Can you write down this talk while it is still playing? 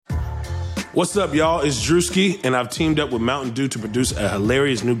What's up, y'all? It's Drewski, and I've teamed up with Mountain Dew to produce a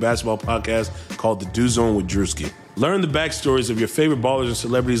hilarious new basketball podcast called The Dew Zone with Drewski. Learn the backstories of your favorite ballers and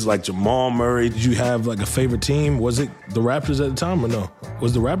celebrities like Jamal Murray. Did you have like a favorite team? Was it the Raptors at the time or no?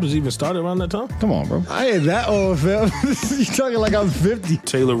 Was the Raptors even started around that time? Come on, bro. I ain't that old, fam. You talking like I'm 50.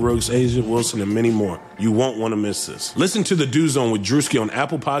 Taylor Rooks, Asia Wilson, and many more. You won't want to miss this. Listen to The Dew Zone with Drewski on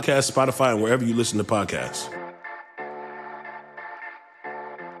Apple Podcasts, Spotify, and wherever you listen to podcasts.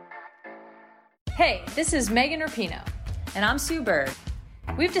 Hey, this is Megan Rapinoe. And I'm Sue Bird.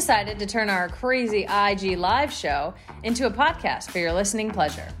 We've decided to turn our crazy IG live show into a podcast for your listening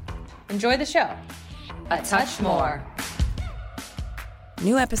pleasure. Enjoy the show. A Touch More.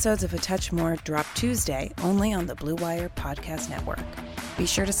 New episodes of A Touch More drop Tuesday only on the Blue Wire Podcast Network. Be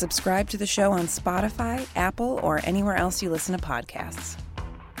sure to subscribe to the show on Spotify, Apple, or anywhere else you listen to podcasts.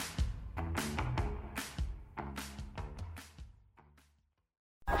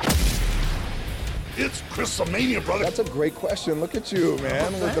 It's Chris-a-mania, brother. That's a great question. Look at you,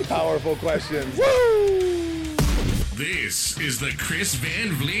 man, with the powerful questions. Woo! This is the Chris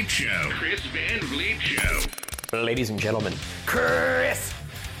Van Vliet Show. Chris Van Vliet Show. Ladies and gentlemen, Chris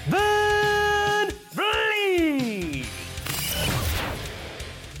Van Vliet.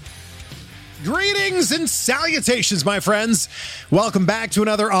 Greetings and salutations, my friends. Welcome back to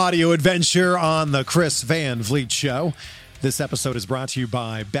another audio adventure on the Chris Van Vliet Show. This episode is brought to you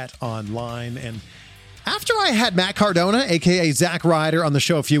by Bet Online. And after I had Matt Cardona, a.k.a. Zack Ryder, on the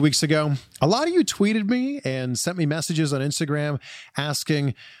show a few weeks ago, a lot of you tweeted me and sent me messages on Instagram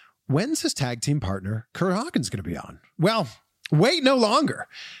asking, when's his tag team partner, Curt Hawkins, going to be on? Well, wait no longer.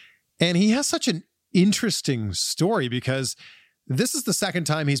 And he has such an interesting story because this is the second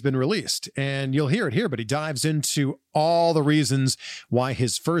time he's been released, and you'll hear it here, but he dives into all the reasons why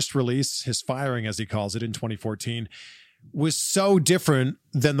his first release, his firing, as he calls it, in 2014, was so different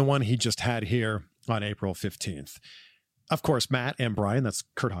than the one he just had here on April 15th. Of course, Matt and Brian, that's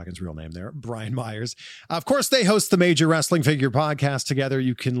Curt Hawkins' real name there, Brian Myers. Of course, they host the Major Wrestling Figure podcast together.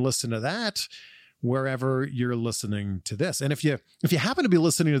 You can listen to that wherever you're listening to this. And if you happen to be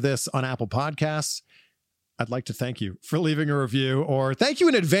listening to this on Apple Podcasts, I'd like to thank you for leaving a review, or thank you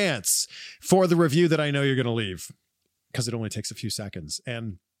in advance for the review that I know you're going to leave, because it only takes a few seconds.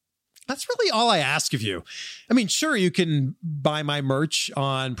 And that's really all I ask of you. I mean, sure, you can buy my merch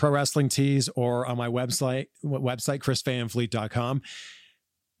on Pro Wrestling Tees or on my website, chrisvanvliet.com.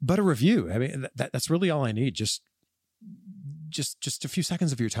 But a review, I mean, that's really all I need. Just a few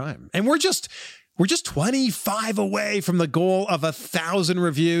seconds of your time. And we're just 25 away from the goal of 1,000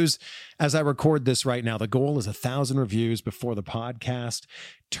 reviews as I record this right now. The goal is 1,000 reviews before the podcast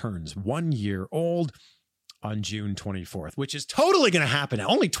turns 1 year old on June 24th, which is totally going to happen now.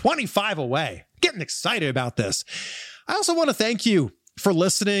 Only 25 away. Getting excited about this. I also want to thank you for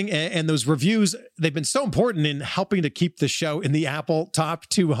listening, and those reviews, they've been so important in helping to keep the show in the Apple Top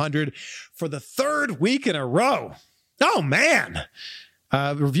 200 for the third week in a row. Oh, man.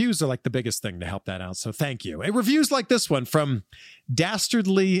 Reviews are like the biggest thing to help that out, so thank you. And reviews like this one from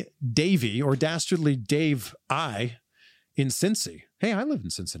Dastardly Davey, or Dastardly Dave I, in Cincy. Hey, I live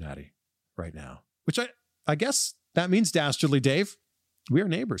in Cincinnati right now, which I guess that means Dastardly Dave. We are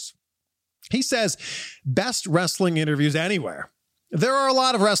neighbors. He says, best wrestling interviews anywhere. There are a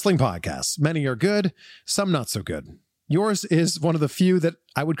lot of wrestling podcasts. Many are good, some not so good. Yours is one of the few that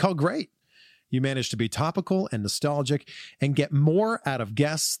I would call great. You manage to be topical and nostalgic and get more out of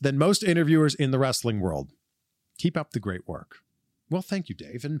guests than most interviewers in the wrestling world. Keep up the great work. Well, thank you,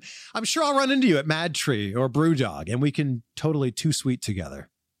 Dave. And I'm sure I'll run into you at Mad Tree or Brewdog, and we can totally too sweet together.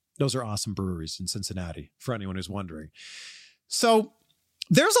 Those are awesome breweries in Cincinnati, for anyone who's wondering. So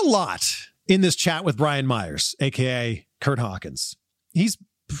there's a lot in this chat with Brian Myers, a.k.a. Curt Hawkins. He's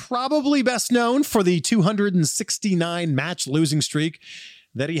probably best known for the 269 match losing streak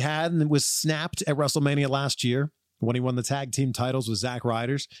that he had and was snapped at WrestleMania last year when he won the tag team titles with Zack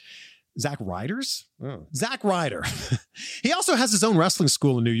Ryder. Zack Ryder. He also has his own wrestling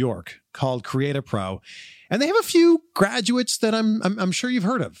school in New York called Creative Pro, and they have a few graduates that I'm sure you've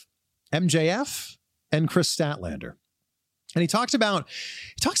heard of, MJF and Chris Statlander. And he talks about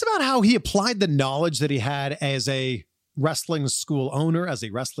how he applied the knowledge that he had as a wrestling school owner, as a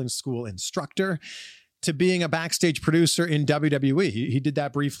wrestling school instructor, to being a backstage producer in WWE. He did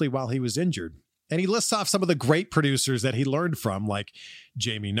that briefly while he was injured. And he lists off some of the great producers that he learned from, like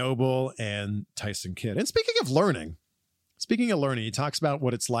Jamie Noble and Tyson Kidd. And speaking of learning, he talks about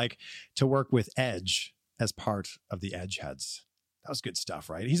what it's like to work with Edge as part of the Edgeheads. That was good stuff,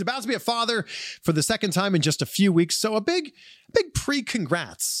 right? He's about to be a father for the second time in just a few weeks. So a big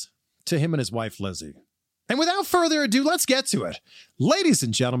pre-congrats to him and his wife, Lizzie. And without further ado, let's get to it. Ladies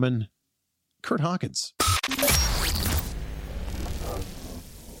and gentlemen, Curt Hawkins.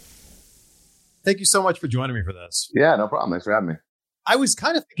 Thank you so much for joining me for this. Yeah, no problem. Thanks for having me. I was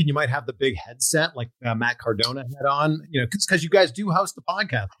kind of thinking you might have the big headset like Matt Cardona had on, because you guys do host the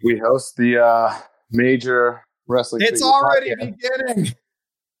podcast. We host the major wrestling. It's already beginning.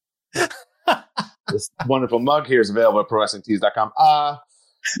 This wonderful mug here is available at ProWrestlingTees.com. I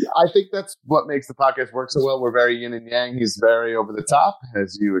think that's what makes the podcast work so well. We're very yin and yang. He's very over the top,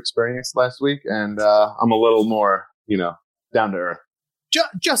 as you experienced last week, and I'm a little more, down to earth.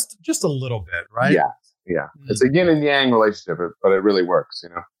 Just a little bit, right? Yeah. Mm-hmm. It's a yin and yang relationship, but it really works,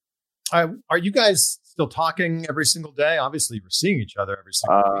 Are you guys still talking every single day? Obviously, you're seeing each other every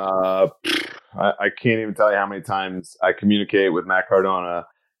single week. I can't even tell you how many times I communicate with Matt Cardona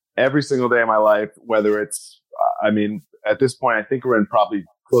every single day of my life, whether it's, at this point, I think we're in probably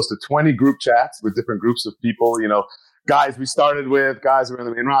close to 20 group chats with different groups of people, guys we started with, guys we're in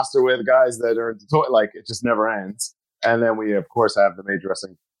the main roster with, guys that are it just never ends. And then we, of course, have the Major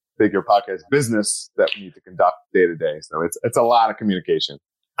Wrestling Figure Podcast business that we need to conduct day to day. So it's a lot of communication.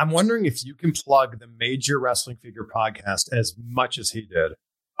 I'm wondering if you can plug the Major Wrestling Figure Podcast as much as he did.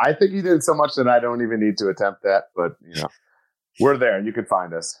 I think he did so much that I don't even need to attempt that, but we're there. You can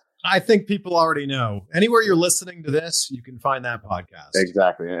find us. I think people already know. Anywhere you're listening to this, you can find that podcast.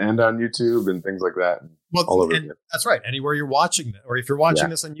 Exactly. And on YouTube and things like that. Well, all over that's right. Anywhere you're watching it, or if you're watching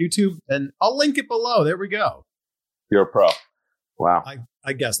this on YouTube, then I'll link it below. There we go. You're a pro. Wow.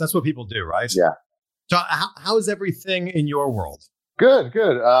 I guess that's what people do, right? Yeah. So how is everything in your world? Good.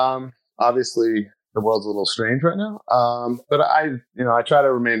 Obviously, the world's a little strange right now. But I try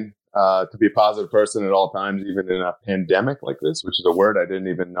to remain to be a positive person at all times, even in a pandemic like this, which is a word I didn't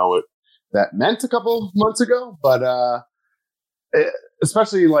even know what that meant a couple months ago. But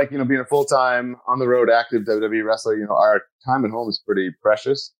especially being a full-time on the road active WWE wrestler, our time at home is pretty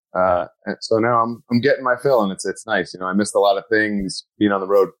precious. And so now I'm getting my fill, and it's nice. I missed a lot of things being on the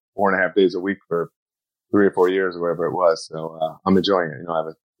road 4.5 days a week for 3 or 4 years or whatever it was. So I'm enjoying it. I have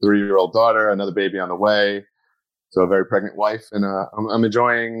a 3-year-old daughter, another baby on the way. So a very pregnant wife, and I'm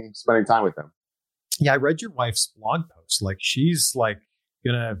enjoying spending time with them. Yeah, I read your wife's blog post. She's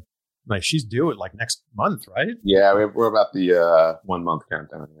she's due it next month, right? Yeah, we're about the 1 month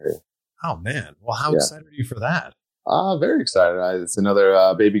countdown here. Oh man! Well, how excited are you for that? Very excited. It's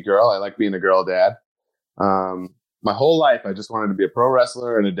another baby girl. I like being a girl dad. My whole life, I just wanted to be a pro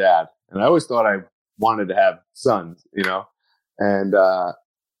wrestler and a dad, and I always thought I wanted to have sons. And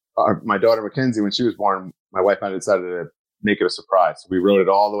my daughter Mackenzie, when she was born, my wife and I decided to make it a surprise. So we wrote it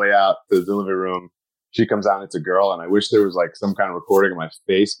all the way out to the delivery room. She comes out and it's a girl. And I wish there was some kind of recording of my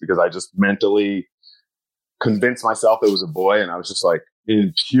face, because I just mentally convinced myself it was a boy. And I was just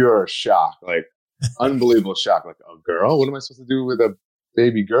in pure shock, unbelievable shock. A girl? What am I supposed to do with a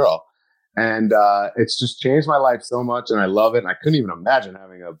baby girl? And it's just changed my life so much. And I love it. And I couldn't even imagine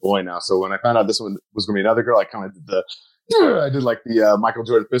having a boy now. So when I found out this one was going to be another girl, I kind of did the Michael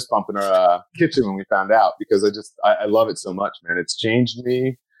Jordan fist bump in our kitchen when we found out, because I love it so much, man. It's changed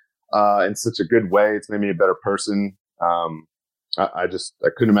me in such a good way. It's made me a better person. I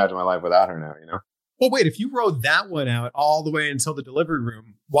couldn't imagine my life without her now, Well, wait, if you rode that one out all the way until the delivery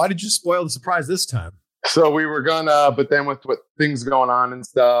room, why did you spoil the surprise this time? So we were gonna, but then with what things going on and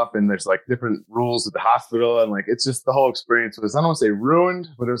stuff, and there's different rules at the hospital, and it's just the whole experience was, I don't want to say ruined,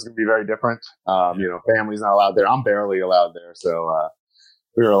 but it was gonna be very different. Family's not allowed there. I'm barely allowed there. So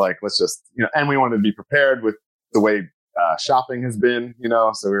we were let's just, and we wanted to be prepared with the way shopping has been,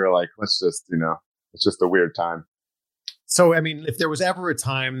 so we were let's just, it's just a weird time. So, if there was ever a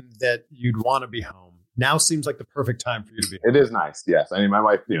time that you'd want to be home, now seems like the perfect time for you to be home. It is nice, yes. My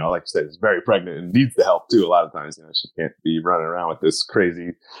wife, like you said, is very pregnant and needs the help too. A lot of times, she can't be running around with this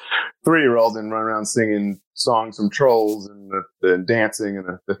crazy 3-year-old and run around singing songs from Trolls and dancing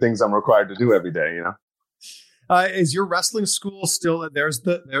and the things I'm required to do every day, Is your wrestling school still? There's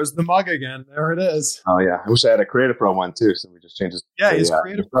the mug again. There it is. Oh yeah, I wish I had a Creative Pro one too. So we just changed it. Yeah, is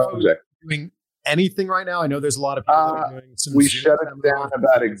Creative Pro doing anything right now? I know there's a lot of people that are doing some. We shut it down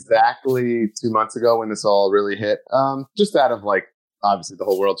about exactly 2 months ago when this all really hit. Just out of obviously the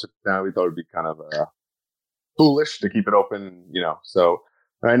whole world shut down. We thought it'd be kind of foolish to keep it open, So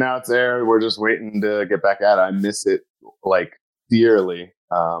right now it's there. We're just waiting to get back at it. I miss it dearly.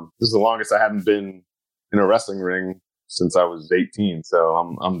 This is the longest I haven't been in a wrestling ring since I was 18. So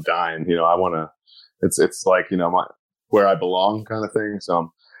I'm dying. I want to. It's where I belong kind of thing.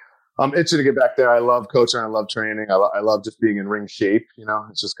 So I'm itching to get back there. I love coaching. I love training. I love just being in ring shape.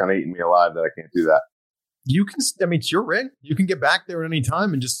 It's just kind of eating me alive that I can't do that. You can, it's your ring. You can get back there at any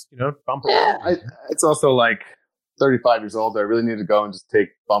time and just, bump around. It's also 35 years old. I really need to go and just take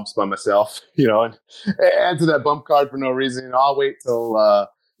bumps by myself, and add to that bump card for no reason. I'll wait till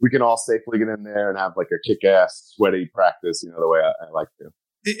we can all safely get in there and have like a kick-ass, sweaty practice, the way I like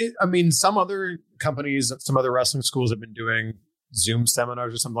to. Some other companies, some other wrestling schools have been doing Zoom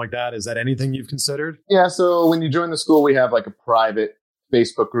seminars or something like that. Is that anything you've considered? Yeah. So when you join the school, we have like a private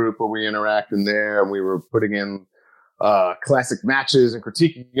Facebook group where we interact in there, and we were putting in classic matches and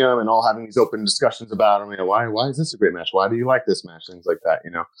critiquing them and all having these open discussions about them. Why is this a great match? Why do you like this match? Things like that,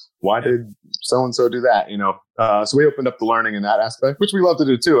 why did so-and-so do that? So we opened up the learning in that aspect, which we love to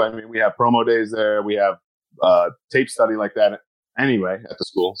do too. We have promo days there. We have tape study like that anyway at the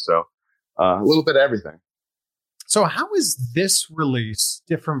school. So a little bit of everything. So how is this release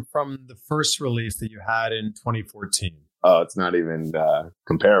different from the first release that you had in 2014? Oh, it's not even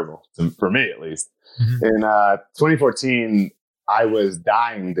comparable, for me at least. Mm-hmm. In 2014, I was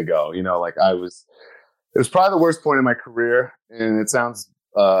dying to go. It was probably the worst point in my career. And it sounds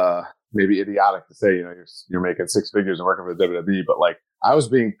maybe idiotic to say, you're making six figures and working for the WWE, but like I was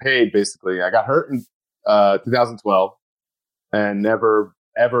being paid basically. I got hurt in 2012 and never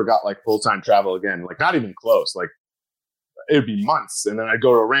ever got like full-time travel again. Like not even close. Like it'd be months, and then I'd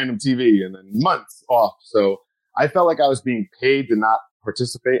go to a random TV and then months off. So I felt like I was being paid to not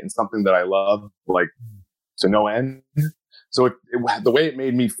participate in something that I love, like to no end. So the way it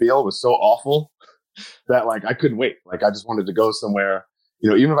made me feel was so awful that like I couldn't wait. Like I just wanted to go somewhere,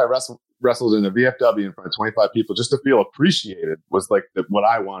 even if I wrestled in a VFW in front of 25 people, just to feel appreciated was like what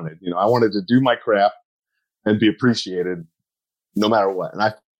I wanted. I wanted to do my craft and be appreciated no matter what. And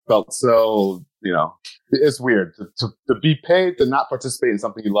I felt so, it's weird to be paid to not participate in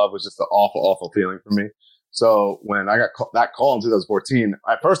something you love was just an awful, awful feeling for me. So when I got that call in 2014,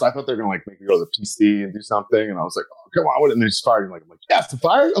 at first I thought they were going to like make me go to the PC and do something. And I was like, oh, come on. And they just fired me. I'm like, yes, to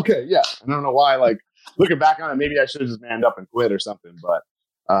fire? Okay, yeah. I don't know why. Like looking back on it, maybe I should have just manned up and quit or something. But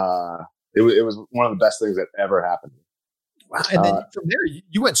it was one of the best things that ever happened. Wow. And then from there,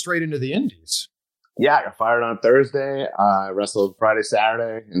 you went straight into the indies. Yeah, I got fired on Thursday. I wrestled Friday,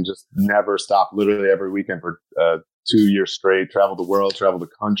 Saturday, and just never stopped. Literally every weekend for 2 years straight. Traveled the world, traveled the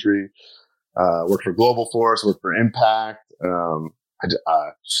country. Worked for Global Force, worked for Impact.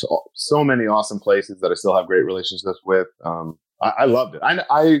 So many awesome places that I still have great relationships with. I loved it.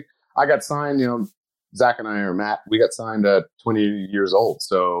 I got signed, Zach and I, or Matt, we got signed at 20 years old.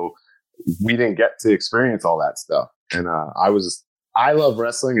 So we didn't get to experience all that stuff. And I love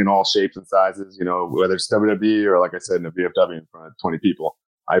wrestling in all shapes and sizes, whether it's WWE or, like I said, in a VFW in front of 20 people.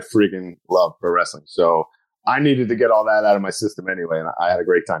 I freaking love pro wrestling. So I needed to get all that out of my system anyway. And I had a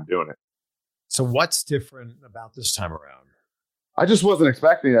great time doing it. So what's different about this time around? I just wasn't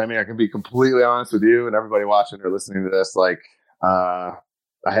expecting it. I can be completely honest with you and everybody watching or listening to this. Like, I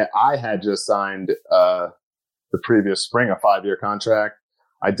had just signed the previous spring a 5-year contract.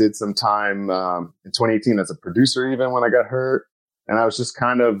 I did some time in 2018 as a producer even when I got hurt. And I was just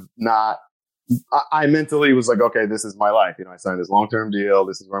kind of not – I mentally was like, okay, this is my life. I signed this long-term deal.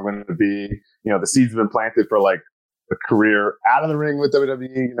 This is where I'm going to be. The seeds have been planted for like a career out of the ring with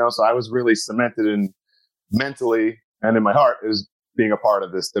WWE, so I was really cemented in mentally and in my heart as being a part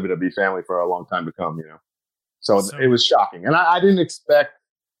of this WWE family for a long time to come, So it was shocking. And I didn't expect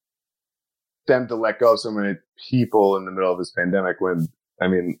them to let go of so many people in the middle of this pandemic when,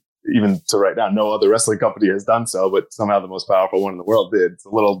 even to right now, no other wrestling company has done so, but somehow the most powerful one in the world did. It's a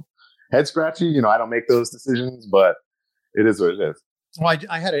little head scratchy. I don't make those decisions, but it is what it is. Well,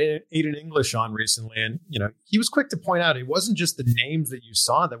 I had Aiden English on recently, and he was quick to point out it wasn't just the names that you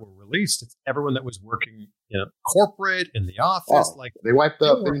saw that were released; it's everyone that was working, corporate in the office. Like they wiped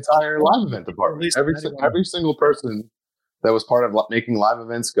up the entire live event department. Every single person that was part of making live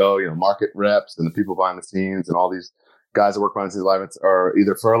events go, market reps and the people behind the scenes and all these guys that work behind these live events are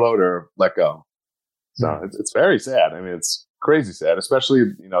either furloughed or let go. So it's very sad. It's crazy sad, especially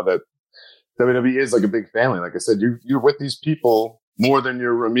that WWE is like a big family. Like I said, you're with these people more than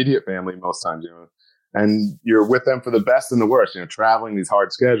your immediate family most times, and you're with them for the best and the worst, traveling these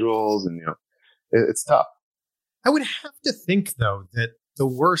hard schedules and, it's tough. I would have to think though, that the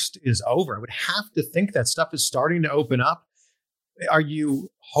worst is over. I would have to think that stuff is starting to open up. Are you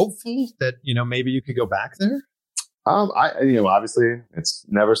hopeful that, maybe you could go back there? Obviously it's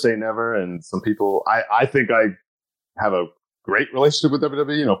never say never. And some people, I think I have a great relationship with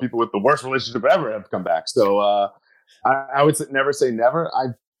WWE, people with the worst relationship ever have come back. So, I would never say never.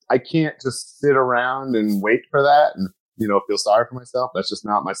 I can't just sit around and wait for that and, feel sorry for myself. That's just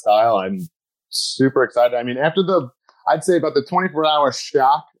not my style. I'm super excited. After I'd say about the 24-hour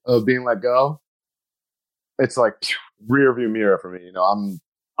shock of being let go, it's like rear view mirror for me.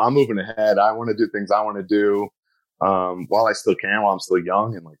 I'm moving ahead. I want to do things I want to do. while I still can, while I'm still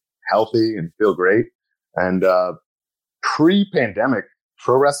young and like healthy and feel great. And pre-pandemic,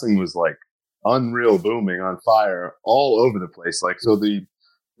 pro wrestling was like unreal, booming, on fire, all over the place. Like, so the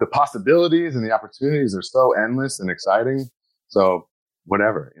possibilities and the opportunities are so endless and exciting. So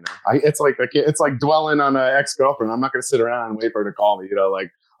whatever, it's like dwelling on an ex-girlfriend. I'm not going to sit around and wait for her to call me, like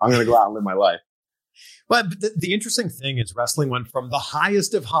I'm going to go out and live my life. But the interesting thing is wrestling went from the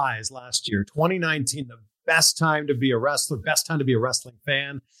highest of highs last year, 2019, the best time to be a wrestler, best time to be a wrestling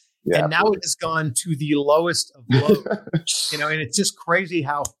fan. Yeah, and now it has gone to the lowest of lows, and it's just crazy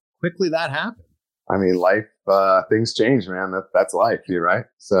how quickly that happened. I mean, life, things change, man. That's life, right?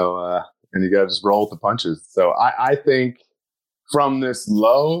 So, and you got to just roll with the punches. So I think from this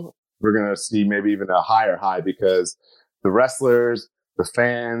low, we're going to see maybe even a higher high, because the wrestlers, the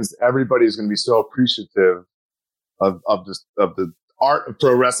fans, everybody's going to be so appreciative of the art of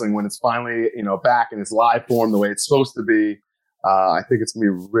pro wrestling when it's finally, back in its live form the way it's supposed to be. I think it's going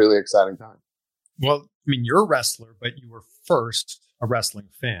to be a really exciting time. Well, I mean, you're a wrestler, but you were first a wrestling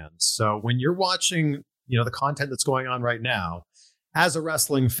fan. So when you're watching, the content that's going on right now, as a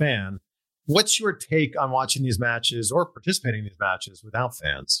wrestling fan, what's your take on watching these matches or participating in these matches without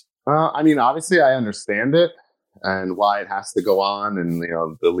fans? I mean, obviously I understand it and why it has to go on and,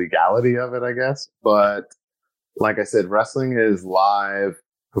 the legality of it, I guess. But like I said, wrestling is live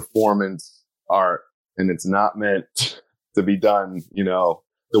performance art, and it's not meant to be done,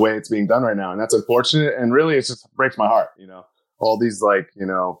 the way it's being done right now. And that's unfortunate. And really, it just breaks my heart, all these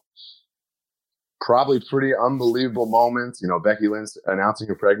probably pretty unbelievable moments, Becky Lynch announcing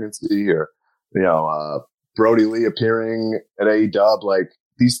her pregnancy, or, Brody Lee appearing at AEW, like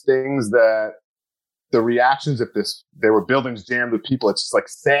these things that the reactions, if they were buildings jammed with people, it's just like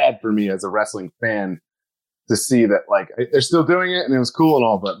sad for me as a wrestling fan to see that, like, they're still doing it and it was cool and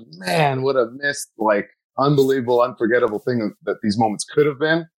all, but man, what a missed, like, unbelievable, unforgettable thing that these moments could have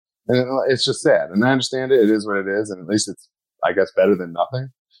been. And it's just sad. And I understand it. It is what it is. And at least it's, I guess, better than nothing,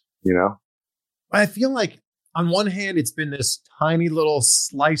 I feel like on one hand, it's been this tiny little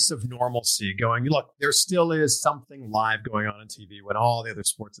slice of normalcy going, look, there still is something live going on TV when all the other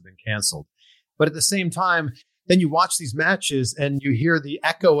sports have been canceled. But at the same time, then you watch these matches and you hear the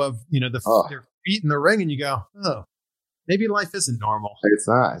echo of, their feet in the ring, and you go, oh, maybe life isn't normal. It's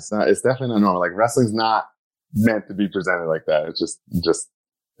not. It's definitely not normal. Like, wrestling's not meant to be presented like that. It's just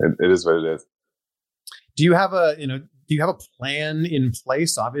it is what it is. Do you have a plan in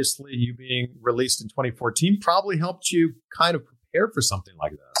place? Obviously, you being released in 2014 probably helped you kind of prepare for something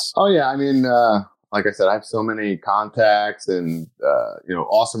like this. Oh yeah. I mean, like I said, I have so many contacts and,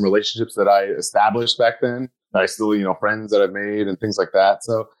 awesome relationships that I established back then. I still, friends that I've made and things like that.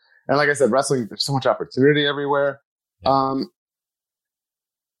 So, and like I said, wrestling, there's so much opportunity everywhere. Yeah.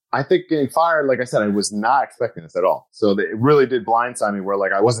 I think getting fired, like I said, I was not expecting this at all. So it really did blindside me, where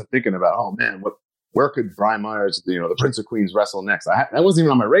like I wasn't thinking about, oh man, where could Brian Myers, the Prince of Queens, wrestle next? That wasn't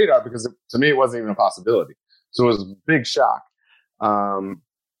even on my radar, because to me, it wasn't even a possibility. So it was a big shock. But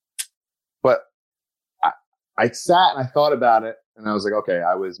I sat and I thought about it, and I was like, okay,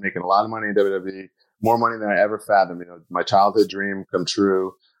 I was making a lot of money in WWE, more money than I ever fathomed. My childhood dream come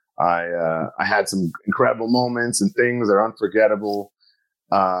true. I had some incredible moments and things that are unforgettable.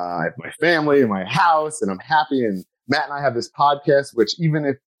 I have my family and my house, and I'm happy. And Matt and I have this podcast, which even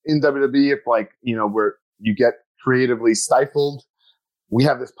if in WWE, if where you get creatively stifled, we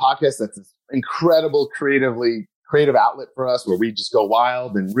have this podcast that's this incredible creative outlet for us, where we just go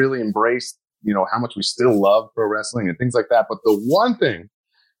wild and really embrace, how much we still love pro wrestling and things like that. But the one thing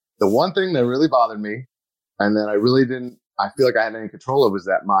that really bothered me, and that I feel like I had any control of, was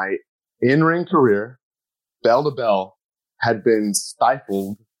that my in-ring career, bell to bell, had been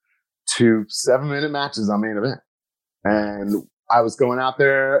stifled to 7-minute matches on Main Event. And I was going out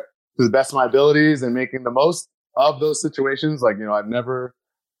there to the best of my abilities and making the most of those situations. Like, I've never,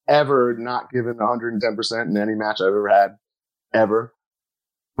 ever not given 110% in any match I've ever had, ever.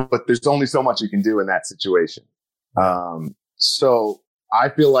 But there's only so much you can do in that situation. So I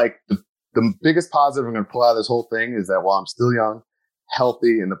feel like the biggest positive I'm going to pull out of this whole thing is that while I'm still young,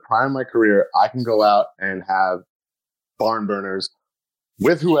 healthy, in the prime of my career, I can go out and have barn burners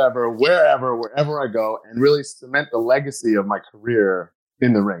with whoever, wherever I go, and really cement the legacy of my career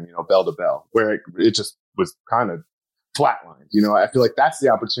in the ring, bell to bell, where it just was kind of flatlined. I feel like that's the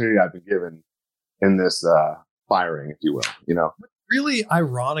opportunity I've been given in this firing, if you will. What's really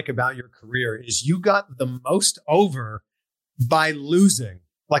ironic about your career is you got the most over by losing,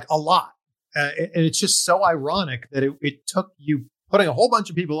 like a lot. And it's just so ironic that it took you putting a whole bunch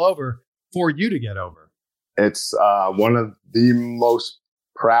of people over for you to get over. It's one of the most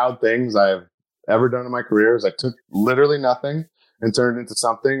proud things I've ever done in my career is I took literally nothing and turned it into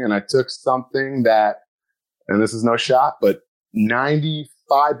something. And I took something that, and this is no shot, but 95%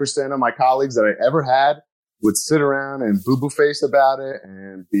 of my colleagues that I ever had would sit around and boo-boo face about it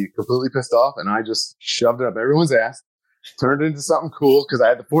and be completely pissed off. And I just shoved it up everyone's ass, turned it into something cool because I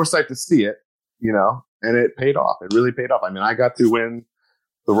had the foresight to see it, and it paid off. It really paid off. I mean, I got to win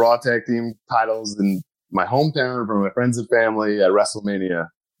the Raw Tag Team titles in my hometown from my friends and family at WrestleMania,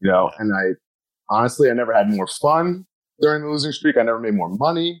 and I never had more fun during the losing streak. I never made more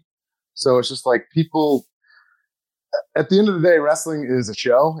money. So it's just like people, at the end of the day, wrestling is a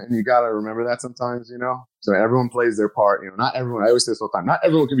show, and you got to remember that sometimes, So everyone plays their part. Not everyone, I always say this all the time, not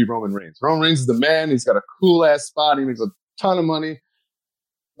everyone can be Roman Reigns. Roman Reigns is the man. He's got a cool-ass spot. He makes a ton of money.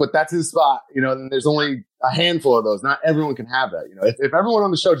 But that's his spot, and there's only a handful of those. Not everyone can have that, If everyone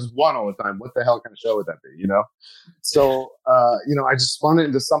on the show just won all the time, what the hell kind of show would that be, So, I just spun it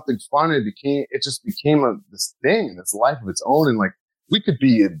into something fun. It just became this thing, this life of its own. And like, we could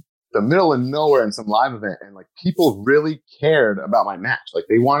be in the middle of nowhere in some live event, and like people really cared about my match. Like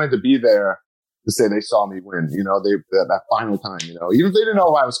they wanted to be there to say they saw me win, that final time, even if they didn't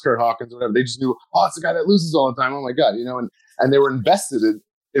know I was Curt Hawkins or whatever, they just knew, oh, it's the guy that loses all the time. Oh my God, and they were invested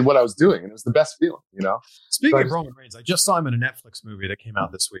in what I was doing, and it was the best feeling, Speaking of Roman Reigns, I just saw him in a Netflix movie that came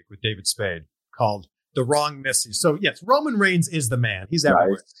out this week with David Spade called The Wrong Missy. So yes, Roman Reigns is the man. He's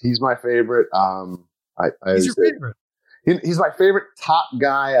everywhere. He's my favorite. He's your favorite. He's my favorite top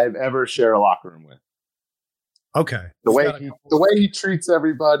guy I've ever shared a locker room with. Okay. The way he treats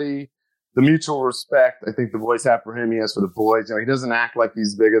everybody, the mutual respect I think the boys have for him, he has for the boys. He doesn't act like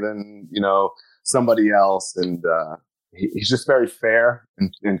he's bigger than, somebody else. And he's just very fair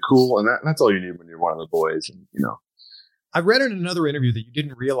and cool. And that's all you need when you're one of the boys. And, I read in another interview that you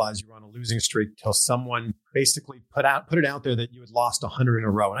didn't realize you were on a losing streak till someone basically put it out there that you had lost 100 in a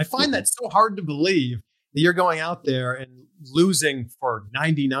row. And I find that so hard to believe that you're going out there and losing for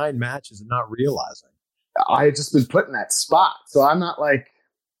 99 matches and not realizing. I had just been put in that spot. So I'm not like,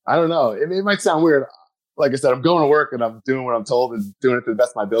 I don't know. It might sound weird. Like I said, I'm going to work and I'm doing what I'm told and doing it to the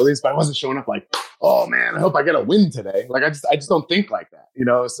best of my abilities, but I wasn't showing up like, oh man, I hope I get a win today. Like I just don't think like that,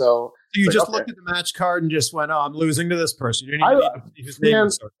 So you just looked at the match card and just went, oh, I'm losing to this person. You didn't even need to see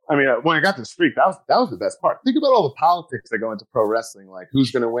his name. I mean, when I got the streak, that was the best part. Think about all the politics that go into pro wrestling, like who's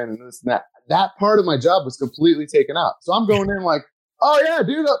going to win and this and that. That part of my job was completely taken out. So I'm going in like, oh yeah,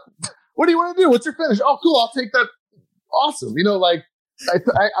 dude, what do you want to do? What's your finish? Oh, cool. I'll take that. Awesome. Like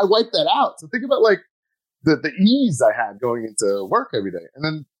I wiped that out. So think about like the ease I had going into work every day. And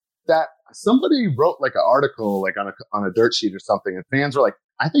then that somebody wrote like an article, like on a dirt sheet or something. And fans were like,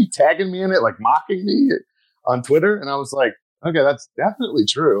 I think tagging me in it, like mocking me on Twitter. And I was like, okay, that's definitely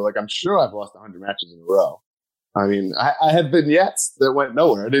true. Like, I'm sure I've lost 100 matches in a row. I mean, I had vignettes that went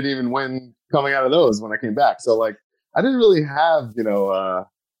nowhere. I didn't even win coming out of those when I came back. So like, I didn't really have,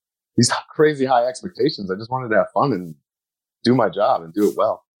 these crazy high expectations. I just wanted to have fun and do my job and do it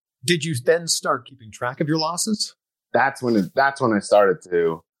well. Did you then start keeping track of your losses? That's when I started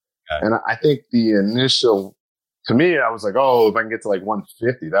to. Okay. And I think the initial, to me, I was like, oh, if I can get to like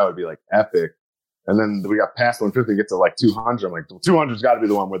 150, that would be like epic. And then we got past 150, get to like 200. I'm like, 200's got to be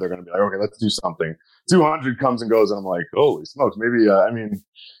the one where they're going to be like, okay, let's do something. 200 comes and goes. And I'm like, holy smokes. Maybe,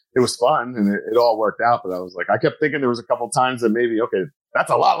 it was fun and it all worked out. But I was like, I kept thinking there was a couple times that maybe, okay, that's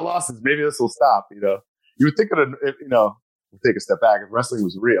a lot of losses. Maybe this will stop, You would think take a step back. If wrestling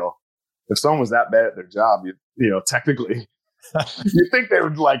was real, if someone was that bad at their job, technically, you think they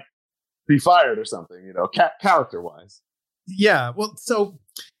would like be fired or something, character wise. Yeah. Well, so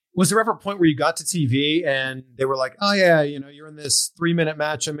was there ever a point where you got to TV and they were like, oh yeah, you're in this 3-minute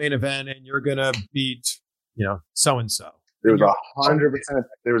match in main event and you're going to beat, so-and-so. There was 100%.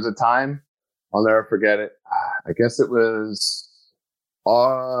 There was a time, I'll never forget it. I guess it was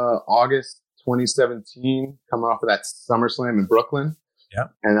August 2017, coming off of that SummerSlam in Brooklyn. Yeah.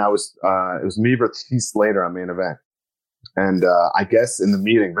 And it was me versus Heath Slater on main event. And I guess in the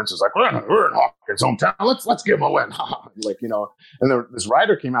meeting, Vince was like, we're in Hawkins' hometown. Let's give him a win. And then this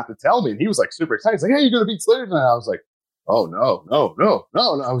Ryder came out to tell me, and he was like super excited. He's like, hey, you're going to beat Slater tonight. I was like, oh, no.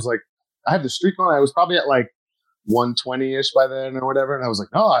 And I was like, I have the streak on. I was probably at like 120-ish by then or whatever. And I was like,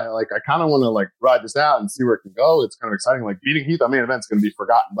 no, I kind of want to like ride this out and see where it can go. It's kind of exciting. Like beating Heath on main event is going to be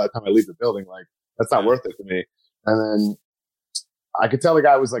forgotten by the time I leave the building. Like that's not worth it to me. And then I could tell the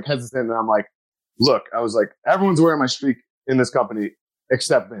guy was like hesitant. And I'm like, look, I was like, everyone's wearing my streak in this company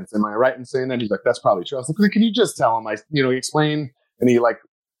except Vince. Am I right in saying that? He's like, that's probably true. I was like, can you just tell him? He explained, and he like,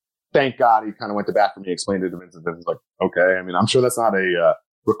 thank God he kind of went to bat for me, explained it to Vince, and Vince was like, okay. I mean, I'm sure that's not a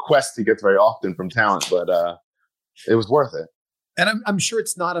request he gets very often from talent, but it was worth it. And I'm sure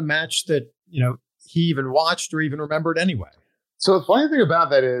it's not a match that he even watched or even remembered anyway. So the funny thing about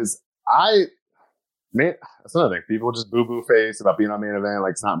that is that's another thing. People just boo-boo face about being on Main Event,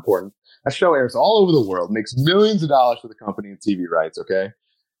 like it's not important. That show airs all over the world, makes millions of dollars for the company and TV rights, okay?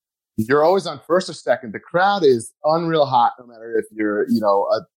 You're always on first or second. The crowd is unreal hot, no matter if you're,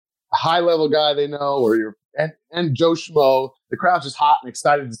 a high-level guy they know or you're and Joe Schmo. The crowd's just hot and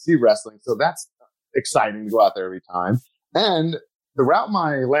excited to see wrestling. So that's exciting to go out there every time. And throughout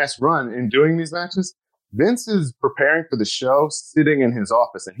my last run in doing these matches, Vince is preparing for the show, sitting in his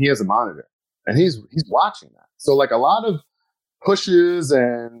office, and he has a monitor. And he's watching that. So like a lot of pushes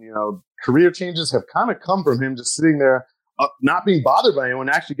and, career changes have kind of come from him just sitting there, not being bothered by anyone,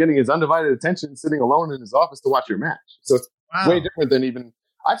 actually getting his undivided attention, sitting alone in his office to watch your match. So it's way different than even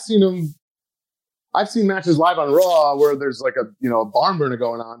I've seen matches live on Raw where there's like a barn burner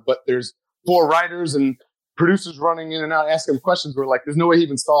going on, but there's 4 writers and producers running in and out asking him questions where like there's no way he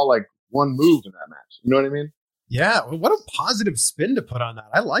even saw like one move in that match. You know what I mean? Yeah. Well, what a positive spin to put on that.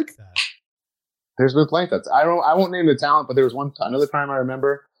 I like that. There's been plenty of that. I won't name the talent, but there was another time I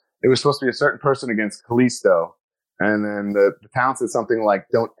remember it was supposed to be a certain person against Kalisto. And then the talent said something like,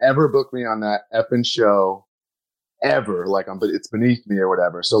 don't ever book me on that effing show ever. Like it's beneath me or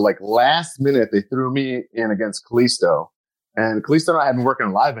whatever. So like last minute, they threw me in against Kalisto, and Kalisto and I had been working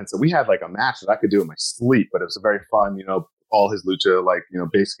on live events. So we had like a match that I could do in my sleep, but it was a very fun, all his lucha, like,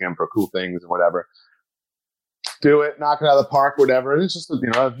 basing him for cool things and whatever. Do it, knock it out of the park, whatever. And it's just,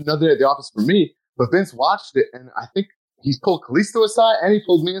 another day at the office for me. But Vince watched it, and I think he pulled Kalisto aside, and he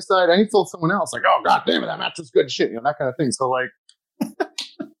pulled me aside, and he told someone else, like, oh, God damn it, that match was good shit, that kind of thing. So, like,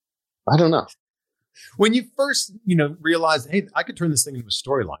 I don't know. When you first, realized, hey, I could turn this thing into a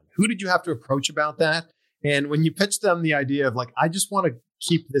storyline, who did you have to approach about that? And when you pitched them the idea of, like, I just want to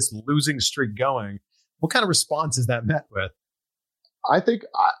keep this losing streak going, what kind of response is that met with? I think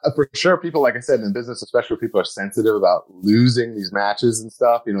for sure people, like I said, in business, especially people are sensitive about losing these matches and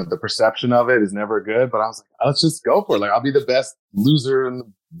stuff. The perception of it is never good. But I was like, let's just go for it. Like, I'll be the best loser in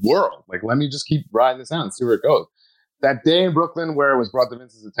the world. Like, let me just keep riding this out and see where it goes. That day in Brooklyn where it was brought to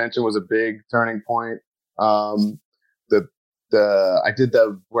Vince's attention was a big turning point. I did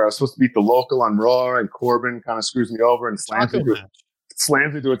where I was supposed to beat the local on Raw, and Corbin kind of screws me over and slams me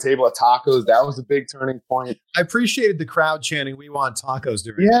through a table of tacos. That was a big turning point. I appreciated the crowd chanting, "We want tacos!"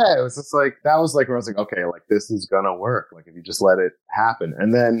 during that. It was just like, that was like where I was like, okay, like this is gonna work. Like if you just let it happen.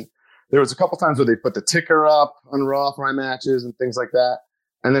 And then there was a couple times where they put the ticker up on Raw for my matches and things like that.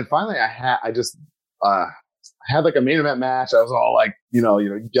 And then finally, I had like a main event match. I was all like,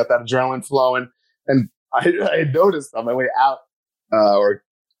 you get that adrenaline flowing, and I had noticed on my way out or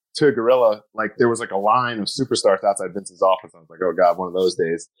to Gorilla, like there was like a line of superstars outside Vince's office. I was like, oh God, one of those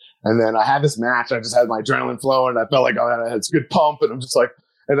days. And then I had this match. I just had my adrenaline flowing. I felt like I had this good pump, and I'm just like,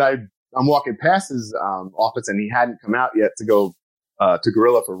 and I'm walking past his office, and he hadn't come out yet to go to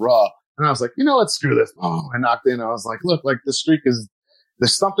Gorilla for Raw. And I was like, what? Screw this. Oh, I knocked in. I was like, look, like the streak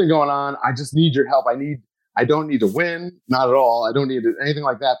there's something going on. I just need your help. I don't need to win. Not at all. I don't need anything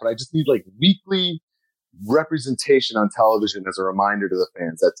like that, but I just need like weekly representation on television as a reminder to the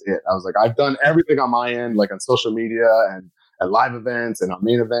fans. That's it. I was like, I've done everything on my end, like on social media and at live events and on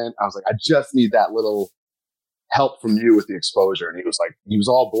Main Event. I was like, I just need that little help from you with the exposure. And he was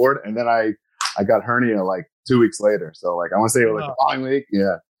all bored. And then I got hernia like 2 weeks later. So like, I want to say like the following week.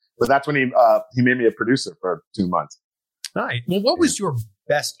 Yeah. But that's when he made me a producer for 2 months. Nice. Well, what was your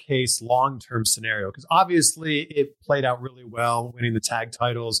best case long-term scenario? Because obviously it played out really well, winning the tag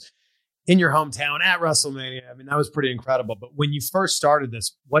titles in your hometown at WrestleMania. I mean, that was pretty incredible. But when you first started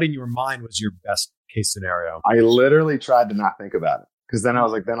this, what in your mind was your best case scenario? I literally tried to not think about it, because then I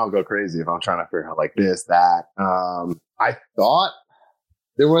was like, then I'll go crazy if I'm trying to figure out like this, that. I thought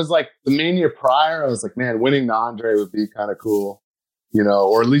there was like the Mania prior. I was like, man, winning the Andre would be kind of cool,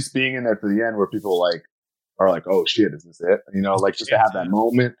 or at least being in there to the end where people like are like, oh shit, is this it? Like just to have that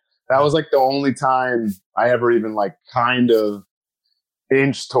moment. That was like the only time I ever even like kind of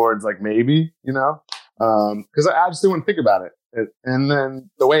inch towards like maybe, because I just didn't want to think about it. And then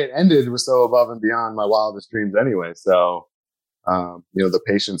the way it ended was so above and beyond my wildest dreams anyway. So, the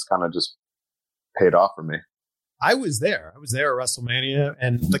patience kind of just paid off for me. I was there at WrestleMania,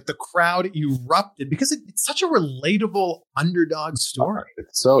 and like the crowd erupted because it's such a relatable underdog story.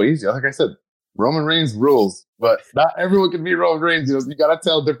 It's so easy. Like I said, Roman Reigns rules, but not everyone can be Roman Reigns. You got to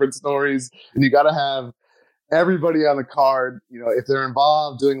tell different stories, and you got to have everybody on the card, if they're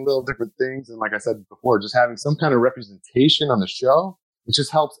involved doing little different things. And like I said before, just having some kind of representation on the show, it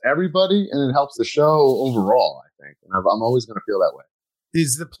just helps everybody, and it helps the show overall, I think. And I'm always going to feel that way.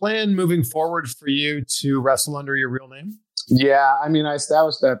 Is the plan moving forward for you to wrestle under your real name? Yeah. I mean, I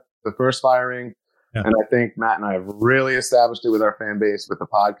established that the first firing. Yeah. And I think Matt and I have really established it with our fan base with the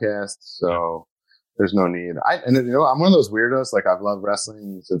podcast. So there's no need. I'm one of those weirdos. Like, I've loved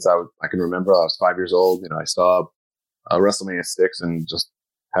wrestling since I can remember. I was 5 years old. I saw WrestleMania 6 and just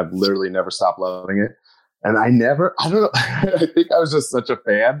have literally never stopped loving it. And I don't know. I think I was just such a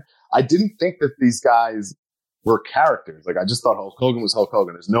fan. I didn't think that these guys were characters. Like, I just thought Hulk Hogan was Hulk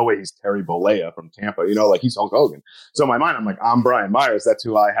Hogan. There's no way he's Terry Bollea from Tampa. Like, he's Hulk Hogan. So in my mind, I'm like, I'm Brian Myers. That's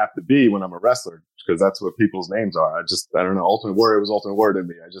who I have to be when I'm a wrestler, because that's what people's names are. I don't know. Ultimate Warrior was Ultimate Warrior to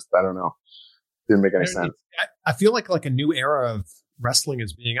me. I don't know. Didn't make any sense. I feel like a new era of wrestling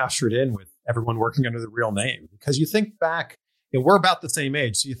is being ushered in with everyone working under the real name, because you think back, we're about the same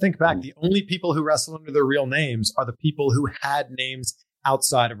age. So you think back, the only people who wrestle under their real names are the people who had names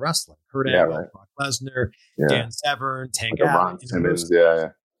outside of wrestling. Kurt Angle, right. Brock Lesnar, Dan Severn, Tank Abbott.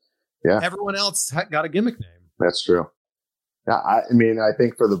 Yeah. Everyone else got a gimmick name. That's true. Yeah, I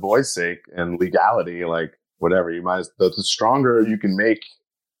think for the boys' sake and legality, like, whatever, you might, the stronger you can make,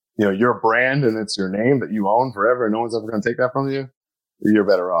 your brand and it's your name that you own forever and no one's ever going to take that from you, you're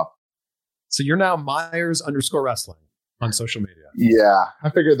better off. So you're now Myers_wrestling on social media. Yeah, I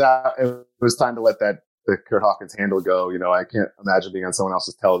figured that it was time to let the Curt Hawkins handle go. I can't imagine being on someone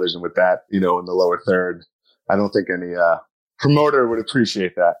else's television with that, in the lower third. I don't think any promoter would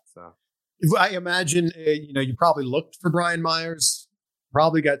appreciate that. So I imagine, you probably looked for Brian Myers,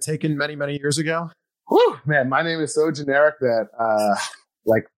 probably got taken many, many years ago. Whew, man, my name is so generic that,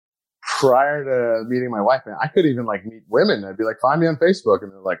 prior to meeting my wife, man, I could even meet women. I'd be like, find me on Facebook.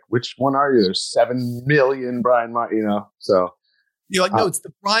 And they're like, which one are you? There's 7 million Brian Myers, so. You're like, no, it's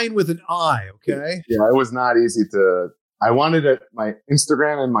the Brian with an I, okay? Yeah, it was not easy I wanted my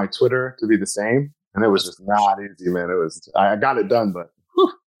Instagram and my Twitter to be the same. And it was just not easy, man. I got it done, but.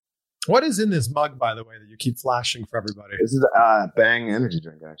 Whew. What is in this mug, by the way, that you keep flashing for everybody? This is Bang energy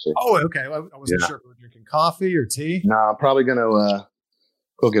drink, actually. Oh, okay. I wasn't sure if we were drinking coffee or tea. No, I'm probably going to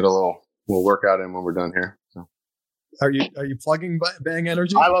go get a little workout in when we're done here. So. Are you plugging Bang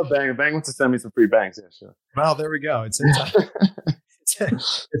Energy? I love Bang. Bang wants to send me some free bangs. Yeah, sure. Well, there we go. It's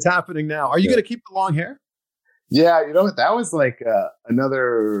happening now. Are you going to keep the long hair? Yeah, you know what? That was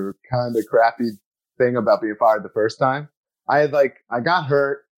another kind of crappy thing about being fired the first time. I got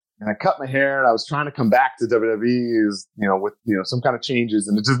hurt and I cut my hair and I was trying to come back to WWE with some kind of changes,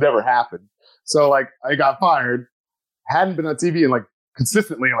 and it just never happened. So I got fired, hadn't been on TV in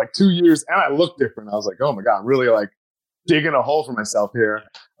consistently in 2 years, and I looked different. I was like, oh my God, I'm really digging a hole for myself here.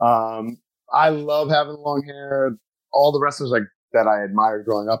 I love having long hair. All the wrestlers that I admired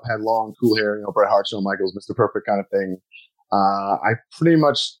growing up had long, cool hair. Bret Hart, Shawn Michaels, Mr. Perfect kind of thing. I pretty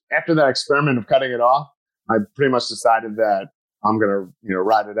much, after that experiment of cutting it off, I pretty much decided that I'm gonna,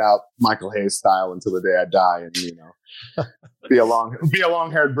 ride it out Michael Hayes style until the day I die, and be a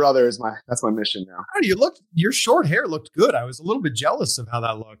long-haired brother that's my mission now. How do you look? Your short hair looked good. I was a little bit jealous of how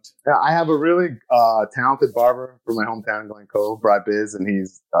that looked. Yeah, I have a really talented barber from my hometown, Glen Cove, Brad Biz, and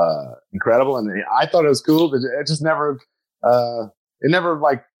he's incredible. And I thought it was cool, but it just never,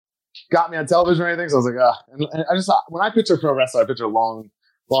 got me on television or anything. So I was like, and I just thought, when I picture pro wrestler, I picture long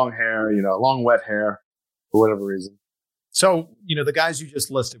hair, long wet hair for whatever reason. So, the guys you just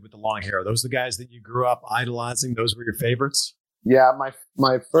listed with the long hair, are those the guys that you grew up idolizing? Those were your favorites? Yeah,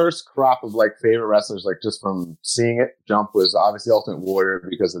 my first crop of like favorite wrestlers, like just from seeing it jump, was obviously Ultimate Warrior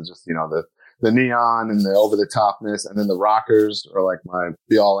because of just, you know, the neon and the over the topness, and then the Rockers are like my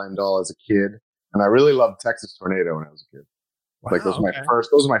be all end all as a kid. And I really loved Texas Tornado when I was a kid. Wow, like those are my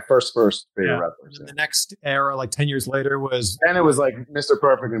first favorite wrestlers. And the next era, like 10 years later, was then it was like Mr.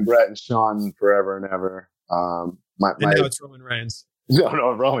 Perfect and Brett and Shawn forever and ever. And now it's Roman Reigns.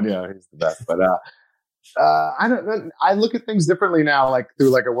 No, Roman, yeah, he's the best. But I look at things differently now, like through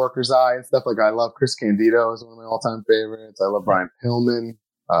like a worker's eye and stuff. Like I love Chris Candido is one of my all-time favorites. I love Brian Pillman,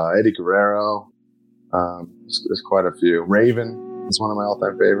 Eddie Guerrero. There's quite a few. Raven is one of my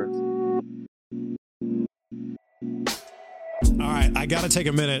all-time favorites. All right, I got to take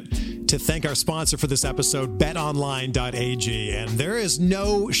a minute to thank our sponsor for this episode, betonline.ag. And there is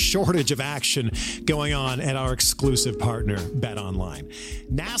no shortage of action going on at our exclusive partner, BetOnline.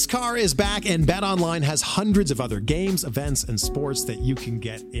 NASCAR is back, and BetOnline has hundreds of other games, events, and sports that you can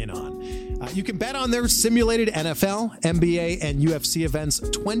get in on. You can bet on their simulated NFL, NBA, and UFC events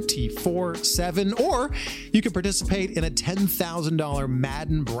 24/7, or you can participate in a $10,000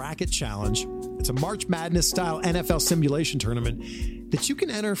 Madden Bracket Challenge. It's a March Madness-style NFL simulation tournament that you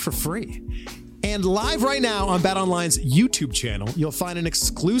can enter for free. And live right now on BetOnline's YouTube channel, you'll find an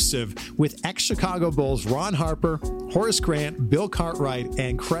exclusive with ex-Chicago Bulls Ron Harper, Horace Grant, Bill Cartwright,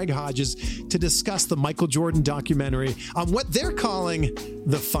 and Craig Hodges to discuss the Michael Jordan documentary on what they're calling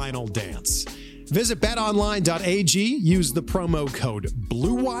the final dance. Visit betonline.ag, use the promo code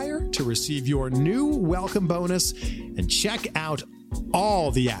BLUEWIRE to receive your new welcome bonus, and check out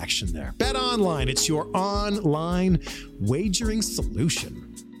all the action there. BetOnline, it's your online wagering solution.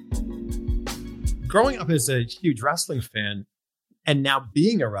 Growing up as a huge wrestling fan and now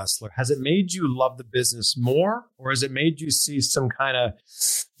being a wrestler, has it made you love the business more, or has it made you see some kind of,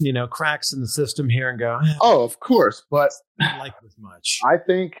 cracks in the system here and go, oh, of course, but I don't like it as much? I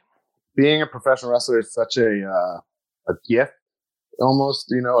think being a professional wrestler is such a gift,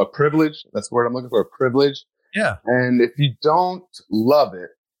 almost, a privilege. That's the word I'm looking for, a privilege. Yeah. And if you don't love it,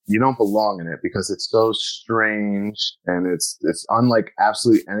 you don't belong in it, because it's so strange and it's unlike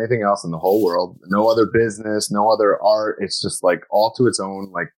absolutely anything else in the whole world. No other business, no other art. It's just like all to its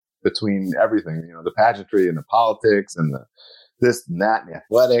own, like between everything, the pageantry and the politics and the this and that and the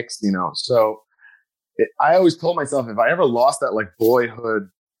athletics, So I always told myself, if I ever lost that like boyhood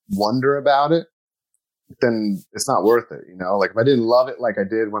wonder about it, then it's not worth it. Like if I didn't love it like I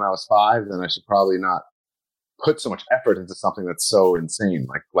did when I was 5, then I should probably not put so much effort into something that's so insane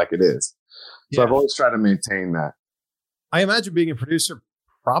like it is. So I've always tried to maintain that. I imagine being a producer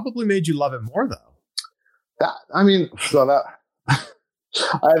probably made you love it more, though. I had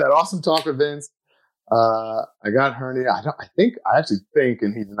that awesome talk with Vince. I got hernia. I actually think,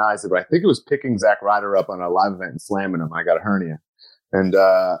 and he denies it, but I think it was picking Zack Ryder up on a live event and slamming him. I got a hernia. And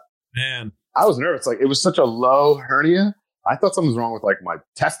man, I was nervous. Like, it was such a low hernia. I thought something was wrong with like my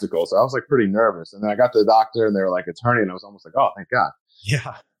testicles. So I was like pretty nervous. And then I got to the doctor and they were like, it's hernia. And I was almost like, oh, thank God.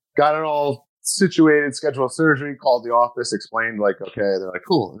 Yeah. Got it all situated, scheduled surgery, called the office, explained like, okay. They're like,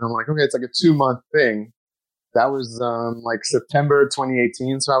 cool. And I'm like, okay, it's like a 2-month thing. That was like September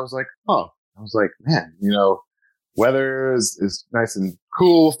 2018. So I was like, man, weather is nice and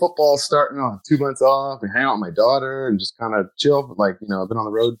cool. Football's starting on 2 months off, and hang out with my daughter and just kind of chill. But like, I've been on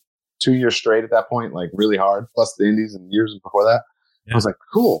the road 2 years straight at that point, like really hard, plus the Indies and years before that. Yeah. I was like,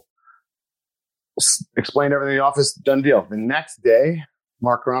 cool. Explained everything in the office, done deal. The next day,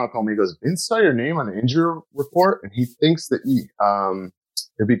 Mark Carano called me. He goes, Vince saw your name on the injury report, and he thinks that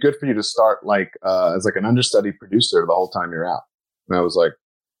it'd be good for you to start like as like an understudy producer the whole time you're out. And I was like,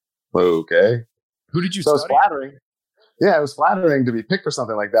 okay. Who did you study? So it was flattering. Yeah, it was flattering to be picked for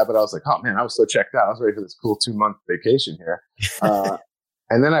something like that. But I was like, oh man, I was so checked out. I was ready for this cool 2-month vacation here.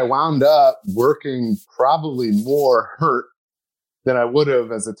 And then I wound up working probably more hurt than I would have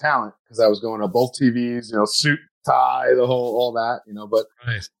as a talent, because I was going to both TVs, suit, tie, all that, But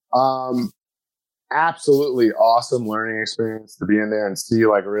nice. Absolutely awesome learning experience to be in there and see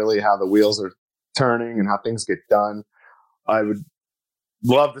like really how the wheels are turning and how things get done. I would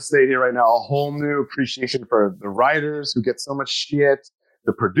love to stay here right now. A whole new appreciation for the writers who get so much shit,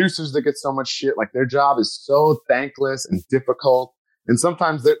 the producers that get so much shit. Like, their job is so thankless and difficult. And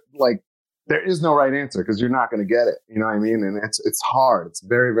sometimes there is no right answer, because you're not going to get it. You know what I mean? And it's hard. It's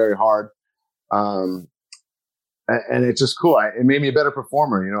very, very hard. And it's just cool. It made me a better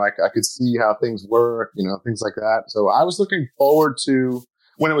performer. I could see how things work, things like that. So I was looking forward to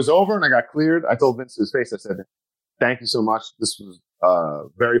when it was over and I got cleared. I told Vince to his face, I said, thank you so much. This was a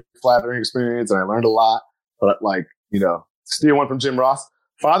very flattering experience and I learned a lot. But steal one from Jim Ross.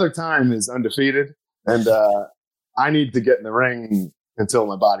 Father Time is undefeated. And I need to get in the ring until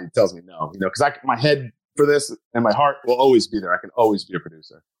my body tells me no, because my head for this and my heart will always be there. I can always be a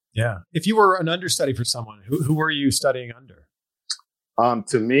producer. Yeah. If you were an understudy for someone, who were you studying under?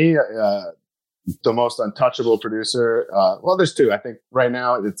 To me, the most untouchable producer. There's two. I think right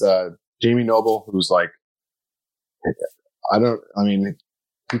now it's Jamie Noble, who's like,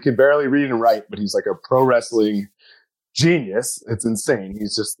 he can barely read and write, but he's like a pro wrestling genius. It's insane.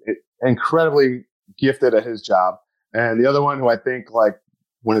 He's just incredibly gifted at his job. And the other one who I think, like,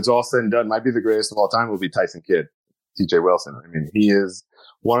 when it's all said and done, might be the greatest of all time will be Tyson Kidd, TJ Wilson. He is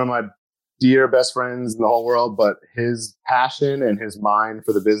one of my dear best friends in the whole world, but his passion and his mind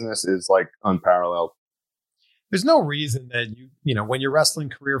for the business is like unparalleled. There's no reason that when your wrestling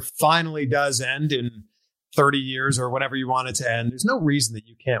career finally does end in 30 years or whatever you want it to end, there's no reason that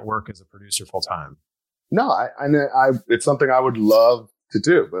you can't work as a producer full time. No, it's something I would love to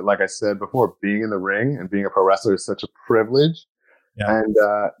do. But like I said before, being in the ring and being a pro wrestler is such a privilege. Yeah. And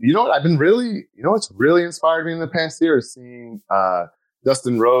what's really inspired me in the past year is seeing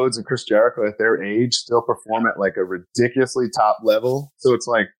Dustin Rhodes and Chris Jericho at their age still perform at like a ridiculously top level. So it's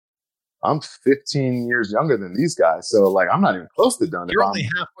like, I'm 15 years younger than these guys. So like, I'm not even close to done. You're only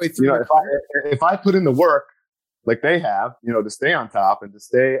halfway through. You know, if I put in the work like they have, you know, to stay on top and to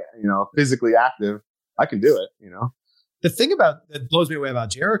stay, you know, physically active, I can do it, you know. The thing that blows me away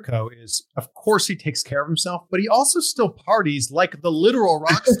about Jericho is, of course, he takes care of himself, but he also still parties like the literal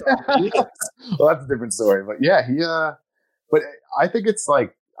rock star. Well, that's a different story. But yeah, but I think it's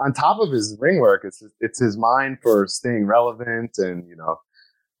like on top of his ring work, it's his mind for staying relevant and, you know,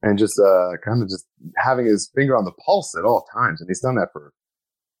 and just kind of just having his finger on the pulse at all times. And he's done that for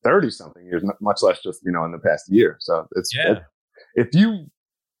 30 something years, much less just, you know, in the past year. So if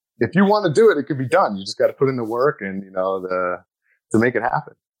you want to do it, it can be done. You just got to put in the work and, you know, to make it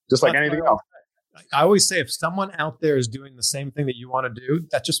happen. Just like anything else. I always say if someone out there is doing the same thing that you want to do,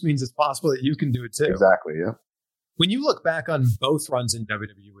 that just means it's possible that you can do it too. Exactly. Yeah. When you look back on both runs in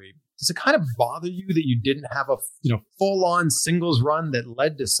WWE, does it kind of bother you that you didn't have a full-on singles run that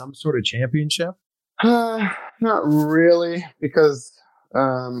led to some sort of championship? Not really, because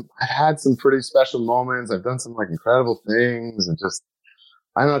I've had some pretty special moments. I've done some like incredible things, and just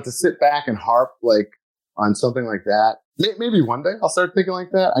I don't know, to sit back and harp like on something like that. Maybe one day I'll start thinking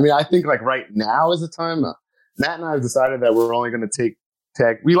like that. I mean, I think like right now is the time. Matt and I have decided that we're only going to take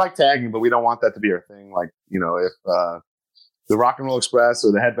tag. We like tagging, but we don't want that to be our thing. Like, you know, if the Rock and Roll Express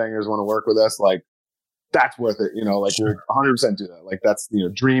or the Headbangers want to work with us, like that's worth it. You know, like we'll 100% do that. Like that's, you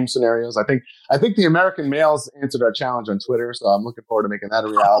know, dream scenarios. I think the American males answered our challenge on Twitter, so I'm looking forward to making that a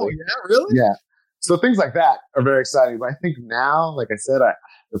reality. Oh, yeah, really? Yeah. So things like that are very exciting. But I think now, like I said,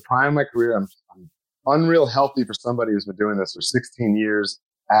 the prime of my career, I'm unreal healthy for somebody who's been doing this for 16 years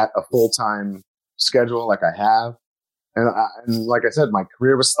at a full-time schedule like I have. And like I said, my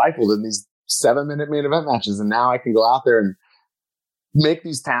career was stifled in these 7-minute main event matches. And now I can go out there and make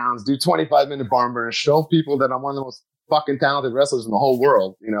these towns, do 25-minute barn burners, show people that I'm one of the most fucking talented wrestlers in the whole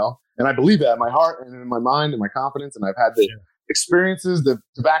world, you know? And I believe that in my heart and in my mind and my confidence. And I've had the experiences to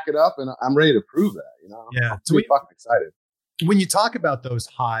back it up. And I'm ready to prove that, you know? Yeah. I'm really fucking excited. When you talk about those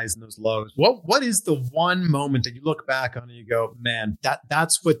highs and those lows, what is the one moment that you look back on and you go, man,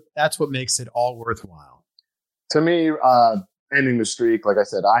 that's what makes it all worthwhile? To me, ending the streak, like I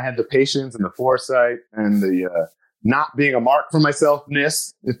said, I had the patience and the foresight and the not being a mark for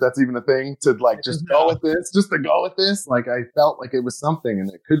myself-ness, if that's even a thing, to like just go with this. Like I felt like it was something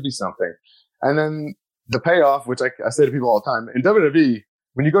and it could be something. And then the payoff, which I say to people all the time, in WWE,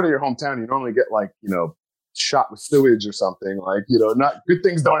 when you go to your hometown, you normally get like, you know, shot with sewage or something, like, you know, not good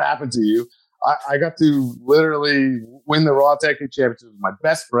things don't happen to you. I got to literally win the Raw Tag Team Championship with my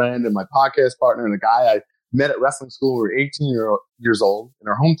best friend and my podcast partner and the guy I met at wrestling school. We were 18 years old in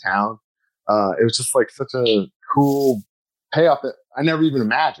our hometown. It was just like such a cool payoff that I never even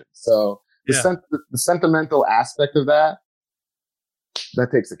imagined. So the sentimental aspect of that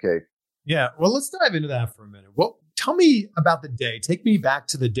takes the cake. Yeah. Well, let's dive into that for a minute. Tell me about the day. Take me back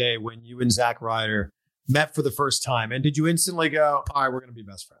to the day when you and Zack Ryder met for the first time. And did you instantly go, all right, we're going to be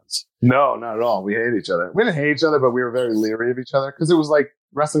best friends? No, not at all. We hate each other. We didn't hate each other, but we were very leery of each other because it was like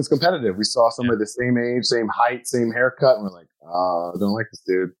wrestling's competitive. We saw somebody the same age, same height, same haircut. And we're like, I don't like this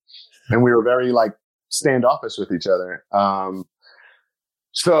dude. And we were very like standoffish with each other.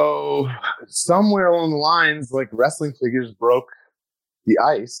 So somewhere along the lines, like wrestling figures broke the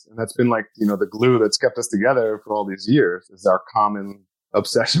ice. And that's been like, you know, the glue that's kept us together for all these years is our common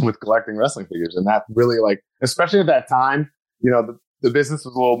obsession with collecting wrestling figures. And that really, like, especially at that time, you know, the business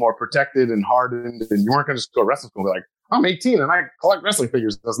was a little more protected and hardened, and you weren't going to just go to wrestling school and be like, I'm 18 and I collect wrestling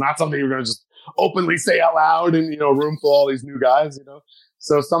figures. That's not something you're going to just openly say out loud in, you know, a room full of all these new guys, you know?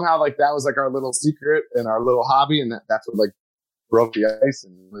 So somehow like that was like our little secret and our little hobby. And that's what like broke the ice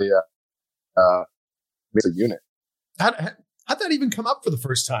and really, made a unit. How'd that even come up for the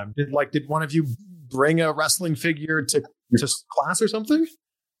first time? Did one of you bring a wrestling figure to class or something?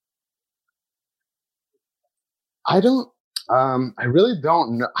 I really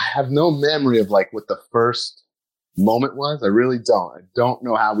don't know. I have no memory of like what the first moment was. I really don't. I don't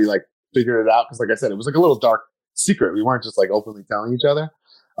know how we like figured it out. Cause like I said, it was like a little dark secret. We weren't just like openly telling each other.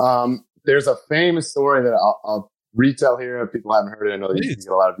 There's a famous story that I'll retell here. If people haven't heard it, I know that you get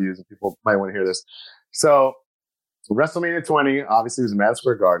a lot of views and people might want to hear this. So WrestleMania 20 obviously was in Madison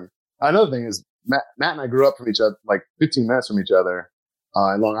Square Garden. Another thing is Matt and I grew up from each other, like 15 minutes from each other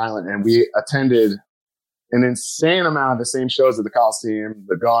in Long Island. And we attended an insane amount of the same shows at the Coliseum,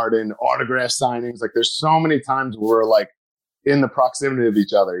 the Garden, autograph signings. Like there's so many times where we're like in the proximity of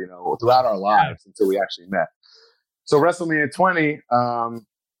each other, you know, throughout our lives until we actually met. So WrestleMania 20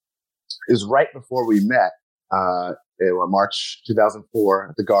 is right before we met in March 2004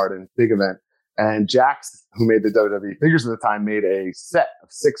 at the Garden, big event. And Jax, who made the WWE figures at the time, made a set of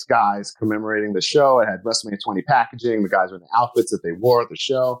 6 guys commemorating the show. It had WrestleMania 20 packaging. The guys were in the outfits that they wore at the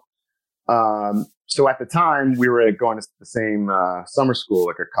show. So at the time, we were going to the same summer school,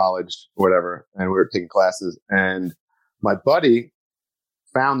 like a college or whatever, and we were taking classes. And my buddy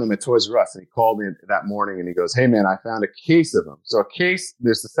found them at Toys R Us, and he called me that morning, and he goes, "Hey, man, I found a case of them." So a case,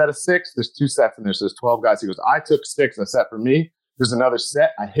 there's a set of 6, there's 2 sets, and there's 12 guys. He goes, "I took 6, a set for me. There's another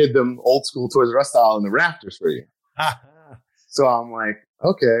set. I hid them old school Toys R Us style in the rafters for you." So I'm like,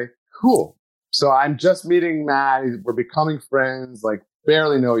 okay, cool. So I'm just meeting Matt. We're becoming friends, like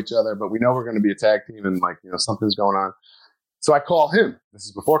barely know each other, but we know we're going to be a tag team and like, something's going on. So I call him. This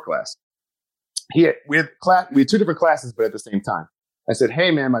is before class. We had 2 different classes, but at the same time. I said, "Hey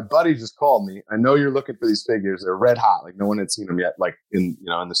man, my buddy just called me. I know you're looking for these figures. They're red hot. Like no one had seen them yet, like in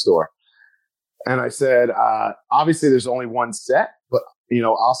the store." And I said, "Obviously there's only one set, but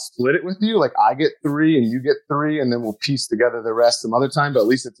I'll split it with you. Like I get 3 and you get 3, and then we'll piece together the rest some other time. But at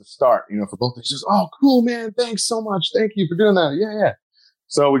least it's a start, for both of us." Just, "Oh, cool, man. Thanks so much. Thank you for doing that." Yeah.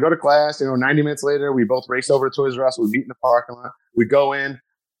 So we go to class. 90 minutes later, we both race over to Toys R Us. We meet in the parking lot. We go in.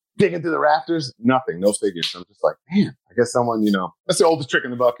 Digging through the rafters, nothing, no figures. I'm just like, man, I guess someone, that's the oldest trick in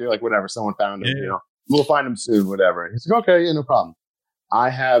the book. You're like, whatever, someone found him, we'll find him soon, whatever. And he's like, okay, yeah, no problem. I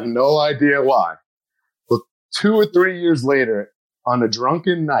have no idea why. But 2 or 3 years later, on a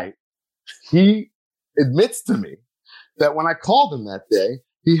drunken night, he admits to me that when I called him that day,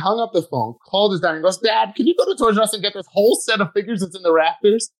 he hung up the phone, called his dad, and goes, "Dad, can you go to Toys R Us and get this whole set of figures that's in the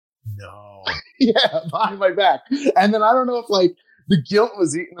rafters?" No. Yeah, behind my back. And then I don't know if the guilt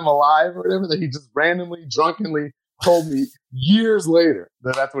was eating him alive or whatever, that he just randomly, drunkenly told me years later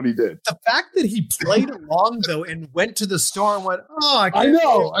that that's what he did. The fact that he played along, though, and went to the store and went, "Oh, I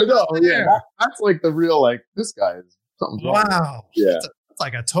know. Yeah, that's like the real, this guy is something wrong. Wow. Yeah. That's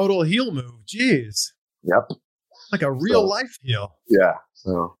like a total heel move. Jeez. Yep. Like a real life heel. Yeah.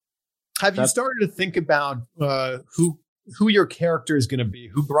 So have you started to think about who your character is going to be,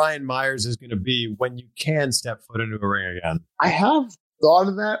 who Brian Myers is going to be when you can step foot into a ring again? I have thought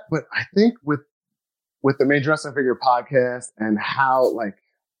of that, but I think with the Major Wrestling Figure podcast and how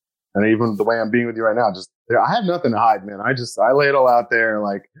and even the way I'm being with you right now, I have nothing to hide, man. I lay it all out there.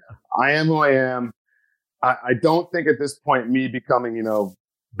 Like I am who I am. I don't think at this point me becoming,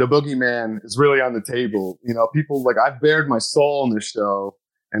 the boogeyman is really on the table. People I've bared my soul in this show,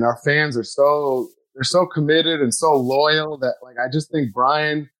 and our fans are they're so committed and so loyal that I just think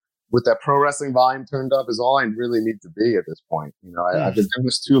Brian, with that pro wrestling volume turned up, is all I really need to be at this point. I've been doing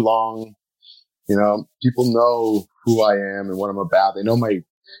this too long. People know who I am and what I'm about. They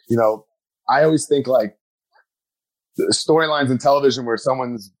know I always think the storylines in television where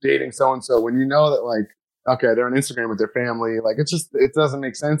someone's dating so-and-so, when that okay, they're on Instagram with their family, it doesn't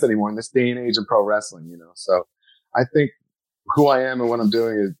make sense anymore in this day and age of pro wrestling, So I think who I am and what I'm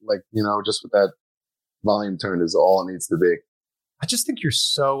doing is just with that volume turned is all it needs to be. I just think you're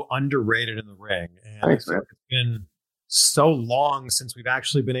so underrated in the ring. And thanks, man. It's been so long since we've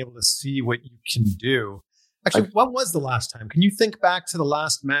actually been able to see what you can do. Actually, when was the last time? Can you think back to the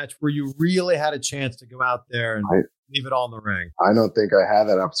last match where you really had a chance to go out there and leave it all in the ring? I don't think I had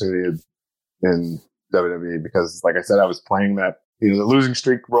that opportunity in WWE because, like I said, I was playing that, the losing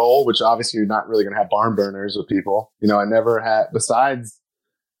streak role, which obviously you're not really going to have barn burners with people. I never had, besides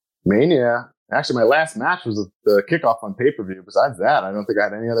Mania. Actually, my last match was the kickoff on pay-per-view. Besides that, I don't think I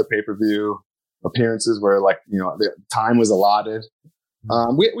had any other pay-per-view appearances where the time was allotted.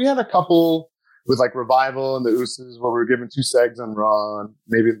 We had a couple with Revival and the Usos where we were given 2 segs on Raw, and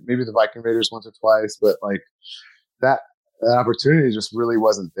maybe the Viking Raiders once or twice, but that opportunity just really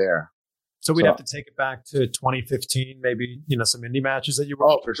wasn't there. So we'd have to take it back to 2015, maybe, some indie matches that you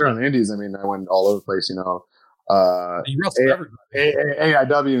were. Oh, for sure. In the indies, I went all over the place, you wrestled everybody.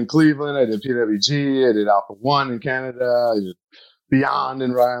 AIW in Cleveland. I did PWG. I did Alpha One in Canada. I did Beyond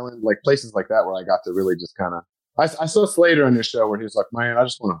in Rhode Island, places like that where I got to really just kind of. I saw Slater on your show where he was like, "Man, I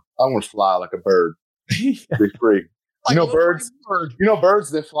want to fly like a bird, be free." Birds.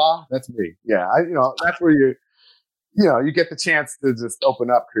 Birds that fly. That's me. Yeah, that's where you get the chance to just open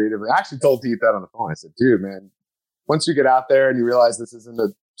up creatively. I actually told Heath that on the phone. I said, "Dude, man, once you get out there and you realize this isn't a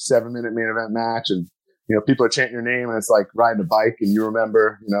 7-minute main event match and." People are chanting your name and it's like riding a bike and you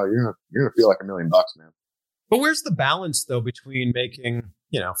remember, you're going to feel like $1 million, man. But where's the balance though between making,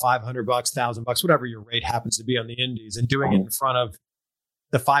 $500, $1,000, whatever your rate happens to be on the indies and doing it in front of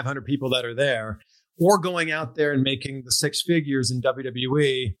the 500 people that are there, or going out there and making the 6 figures in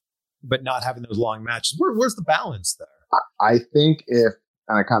WWE, but not having those long matches? Where's the balance there? I think and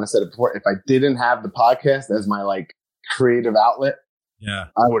I kind of said it before, if I didn't have the podcast as my creative outlet, Yeah.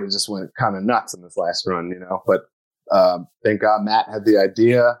 I would have just went kind of nuts in this last run, you know. But thank God Matt had the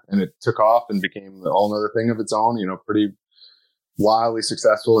idea, and it took off and became a whole other thing of its own, you know, pretty wildly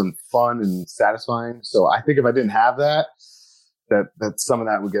successful and fun and satisfying. So I think if I didn't have that some of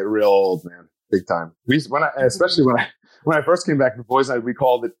that would get real old, man, big time. Especially when I first came back to Boys Night, we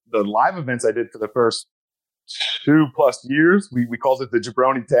called it the live events I did for the first 2+ years. We called it the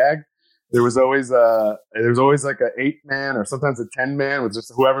Jabroni Tag. There was always like a 8-man or sometimes a 10-man with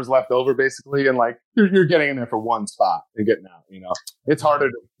just whoever's left over, basically, and like you're getting in there for one spot and getting out. You know, it's harder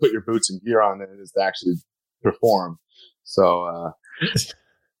to put your boots and gear on than it is to actually perform. So that's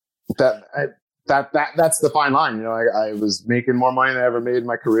the fine line. You know, I was making more money than I ever made in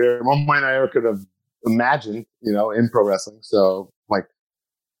my career, more money than I ever could have imagined, you know, in pro wrestling. So like,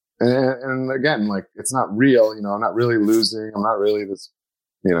 and again, like, it's not real, you know, I'm not really losing. I'm not really this,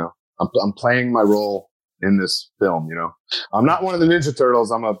 you know, I'm playing my role in this film, you know. I'm not one of the Ninja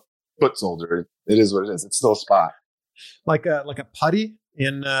Turtles. I'm a foot soldier. It is what it is. It's still a spot. Like a putty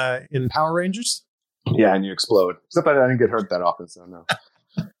in Power Rangers? Yeah, and you explode. Except I didn't get hurt that often, so no.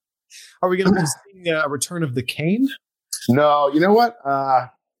 Are we going to be seeing a return of the cane? No, you know what? The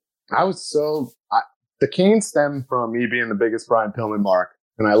cane stemmed from me being the biggest Brian Pillman mark.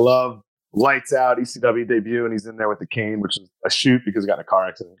 And I love Lights Out, ECW debut, and he's in there with the cane, which is a shoot because he got in a car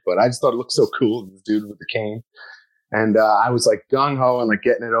accident. But I just thought it looked so cool, this dude with the cane. And I was like gung-ho and like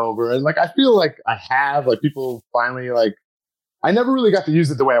getting it over. And like, I feel like I have, like, people finally, like, I never really got to use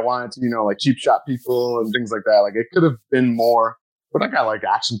it the way I wanted to, you know, like cheap shot people and things like that. Like, it could have been more, but I got like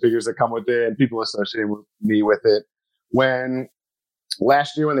action figures that come with it and people associating with me with it. When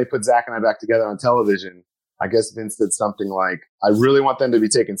last year, when they put Zack and I back together on television, I guess Vince did something like, I really want them to be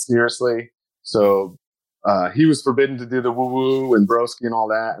taken seriously. So he was forbidden to do the woo-woo and broski and all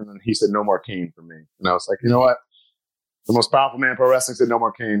that. And then he said, no more cane for me. And I was like, you know what? The most powerful man in pro wrestling said, no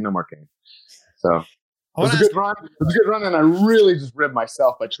more cane, no more cane. So it was a good run. It was a good run. And I really just ribbed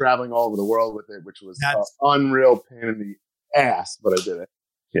myself by traveling all over the world with it, which was an unreal pain in the ass, but I did it.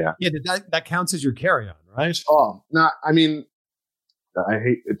 Yeah. Yeah. That counts as your carry-on, right? Oh, no, I mean, I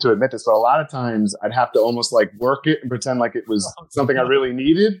hate to admit this, but a lot of times I'd have to almost like work it and pretend like it was something I really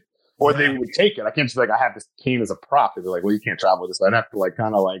needed, or they would take it. I can't just be like, I have this cane as a prop. They'd be like, well, you can't travel with this. I'd have to like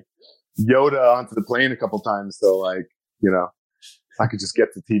kind of like Yoda onto the plane a couple times. So like, you know, I could just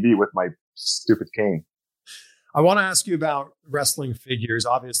get to TV with my stupid cane. I want to ask you about wrestling figures.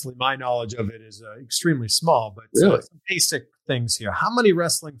 Obviously, my knowledge of it is extremely small, but really? Some basic things here. How many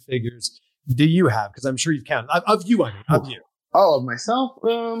wrestling figures do you have? Because I'm sure you've counted. Of you. Oh, of myself?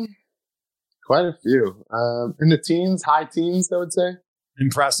 Quite a few. In the teens, high teens, I would say.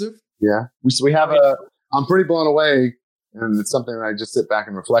 Impressive. Yeah. We have I'm pretty blown away, and it's something that I just sit back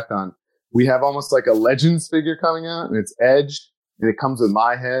and reflect on. We have almost like a Legends figure coming out, and it's Edge, and it comes with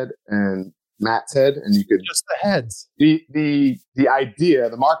my head and Matt's head, and you could just the heads. The idea,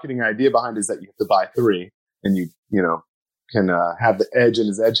 the marketing idea behind it is that you have to buy 3, and you know, can have the Edge and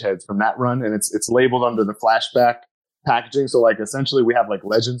his Edge heads from that run, and it's labeled under the flashback packaging. So like essentially we have like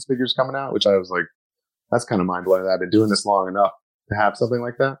Legends figures coming out, which I was like, that's kind of mind blowing. I've been doing this long enough to have something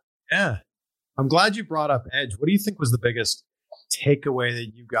like that. Yeah. I'm glad you brought up Edge. What do you think was the biggest takeaway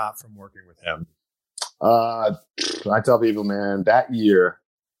that you got from working with him? I tell people, man, that year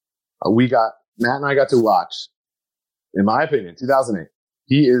Matt and I got to watch, in my opinion, 2008.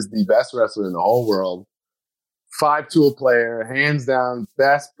 He is the best wrestler in the whole world. 5-tool player, hands down,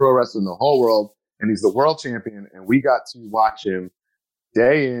 best pro wrestler in the whole world. And he's the world champion, and we got to watch him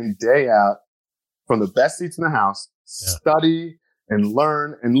day in, day out from the best seats in the house, study and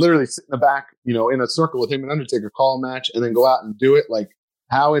learn, and literally sit in the back, you know, in a circle with him and Undertaker, call a match, and then go out and do it. Like,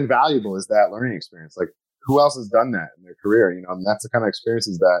 how invaluable is that learning experience? Like, who else has done that in their career? You know, and that's the kind of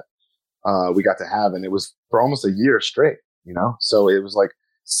experiences that we got to have. And it was for almost a year straight, you know? So it was like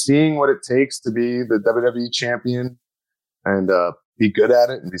seeing what it takes to be the WWE champion and be good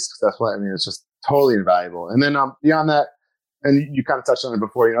at it and be successful. I mean, it's just totally invaluable. And then beyond that, and you kind of touched on it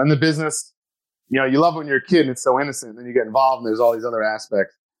before, you know, in the business, you know, you love when you're a kid and it's so innocent, and then you get involved and there's all these other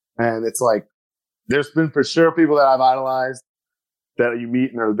aspects. And it's like, there's been for sure people that I've idolized that you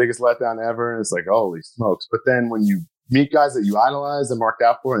meet and they're the biggest letdown ever. And it's like, holy smokes. But then when you meet guys that you idolize and marked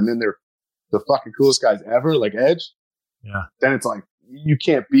out for, and then they're the fucking coolest guys ever, like Edge, then it's like, you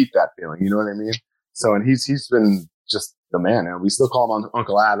can't beat that feeling. You know what I mean? So, and he's been just the man, and we still call him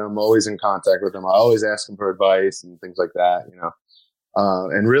Uncle Adam, always in contact with him. I always ask him for advice and things like that, you know.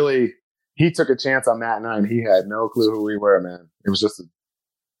 And really, he took a chance on Matt and I, and he had no clue who we were, man. It was just a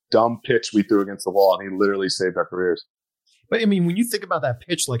dumb pitch we threw against the wall, and he literally saved our careers. But I mean, when you think about that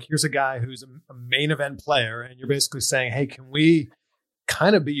pitch, like, here's a guy who's a main event player, and you're basically saying, hey, can we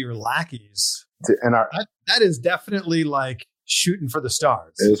kind of be your lackeys. And that is definitely like shooting for the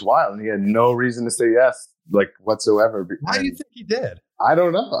stars. It was wild. And he had no reason to say yes, like whatsoever. Why do you think he did? I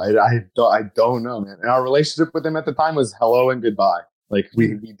don't know. I don't know, man. And our relationship with him at the time was hello and goodbye. Like we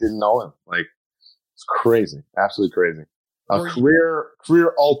didn't know him. Like it's crazy, absolutely crazy. A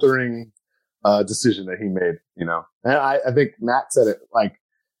career altering decision that he made, you know. And I think Matt said it like,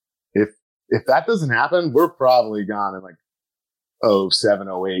 if that doesn't happen, we're probably gone in like 07,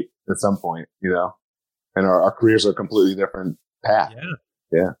 08 at some point, you know. And our careers are a completely different path.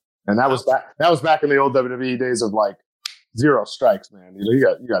 Yeah. And that was back in the old WWE days of like 0 strikes, man. You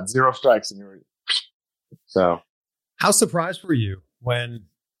know, you got 0 strikes and so. How surprised were you when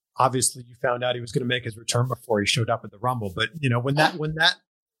obviously you found out he was going to make his return before he showed up at the Rumble? But you know, when that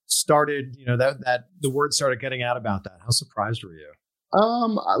started, you know, that the word started getting out about that, how surprised were you?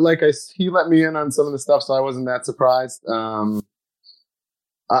 He let me in on some of the stuff, so I wasn't that surprised. I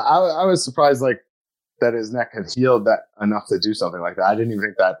was surprised like that his neck had healed that enough to do something like that. I didn't even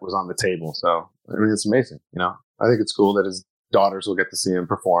think that was on the table. So I mean, it's amazing. You know, I think it's cool that his daughters will get to see him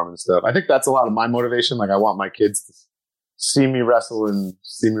perform and stuff. I think that's a lot of my motivation. Like I want my kids to see me wrestle and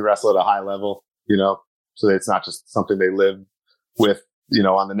see me wrestle at a high level, you know, so that it's not just something they live with, you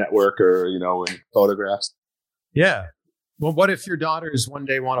know, on the network or, you know, in photographs. Yeah. Well, what if your daughters one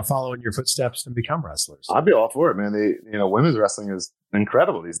day want to follow in your footsteps and become wrestlers? I'd be all for it, man. You know, women's wrestling is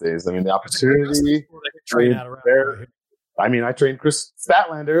incrable these days. I mean, the opportunity. I trained Chris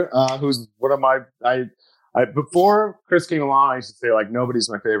Statlander, who's one of my. Before Chris came along, I used to say like nobody's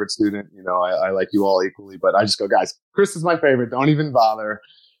my favorite student. You know, I like you all equally, but I just go, guys, Chris is my favorite. Don't even bother.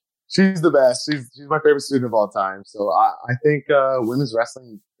 She's the best. She's my favorite student of all time. So I think women's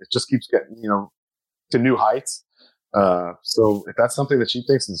wrestling, it just keeps getting, you know, to new heights. So if that's something that she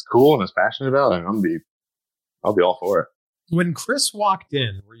thinks is cool and is passionate about, I'll be all for it. When Chris walked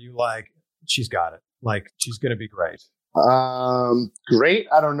in, were you like, she's got it, like she's going to be great? Great.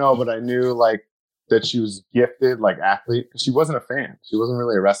 I don't know, but I knew like that she was gifted, like athlete. She wasn't a fan. She wasn't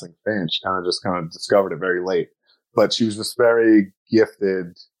really a wrestling fan. She kind of discovered it very late, but she was just very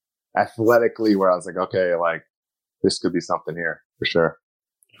gifted athletically where I was like, okay, like this could be something here for sure.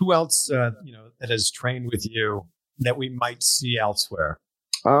 Who else, you know, that has trained with you that we might see elsewhere?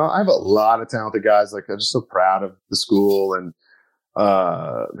 I have a lot of talented guys. Like I'm just so proud of the school and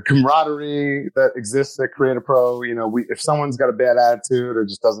the camaraderie that exists at Creative Pro. You know, if someone's got a bad attitude or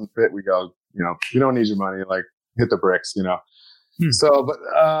just doesn't fit, we go, you know, we don't need your money. Like hit the bricks, you know. So, but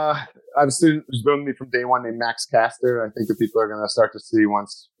I have a student who's been with me from day one named Max Caster. I think that people are going to start to see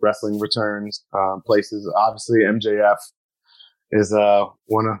once wrestling returns places. Obviously, MJF is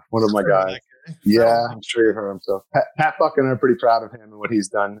one of my guys. Yeah, I'm sure you've heard him. So Pat Buck and I are pretty proud of him and what he's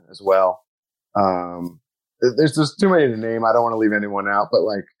done as well. There's just too many to name. I don't want to leave anyone out, but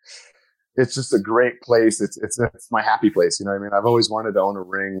like, it's just a great place. It's my happy place. You know what I mean? I've always wanted to own a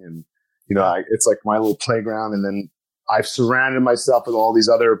ring and, you know, it's like my little playground. And then I've surrounded myself with all these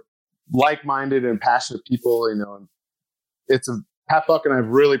other like-minded and passionate people, you know, and Pat Buck and I've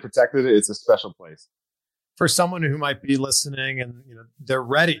really protected it. It's a special place. For someone who might be listening and, you know, they're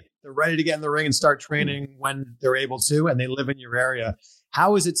ready to get in the ring and start training when they're able to, and they live in your area.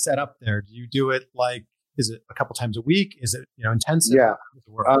 How is it set up there? Do you do it like, is it a couple times a week? Is it, you know, intensive? Yeah.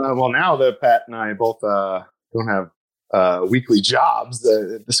 Well, now that Pat and I both don't have weekly jobs,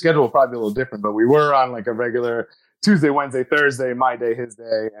 the schedule will probably be a little different, but we were on like a regular Tuesday, Wednesday, Thursday, my day, his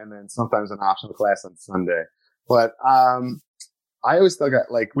day, and then sometimes an optional class on Sunday. But I always thought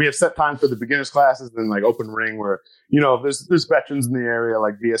like we have set times for the beginners classes and like open ring where, you know, there's veterans in the area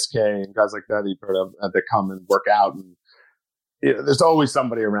like VSK and guys like that you've heard of that come and work out, and you know, there's always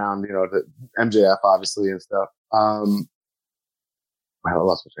somebody around, you know, the MJF obviously and stuff. I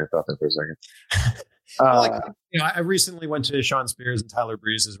lost my train of thought there for a second. You know, I recently went to Sean Spears and Tyler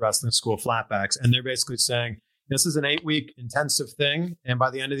Breeze's wrestling school Flatbacks, and they're basically saying this is an 8-week intensive thing, and by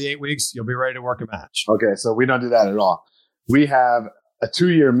the end of the 8 weeks, you'll be ready to work a match. Okay, so we don't do that at all. We have a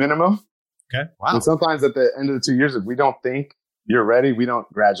 2-year minimum. Okay. Wow. And sometimes at the end of the 2 years, if we don't think you're ready, we don't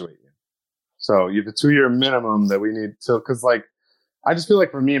graduate you. So you have a 2-year minimum that we need to, cause like, I just feel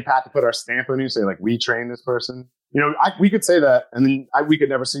like for me and Pat to put our stamp on you, say like, we train this person, you know, we could say that and then we could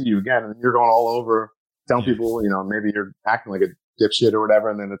never see you again. And you're going all over telling people, you know, maybe you're acting like a dipshit or whatever.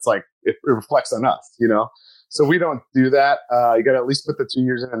 And then it's like, it reflects on us, you know? So we don't do that. You got to at least put the 2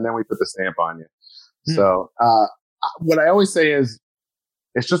 years in and then we put the stamp on you. So, what I always say is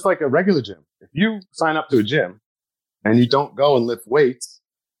it's just like a regular gym. If you sign up to a gym and you don't go and lift weights,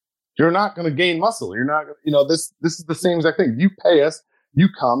 you're not going to gain muscle. You're not, you know, this is the same exact thing. You pay us, you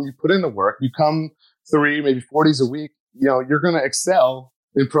come, you put in the work, you come 3, maybe 4 days a week, you're going to excel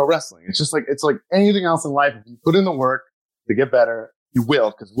in pro wrestling. It's like anything else in life. If you put in the work to get better, you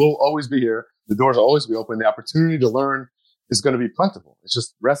will, because we'll always be here. The doors will always be open. The opportunity to learn is going to be plentiful. It's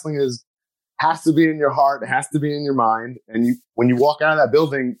just wrestling has to be in your heart. It has to be in your mind. And when you walk out of that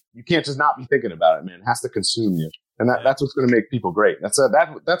building, you can't just not be thinking about it, man. It has to consume you. And that's what's going to make people great. That's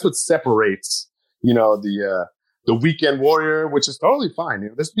what separates, the weekend warrior, which is totally fine.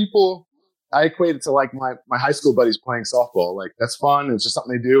 There's people, I equate it to like my high school buddies playing softball. Like, that's fun. It's just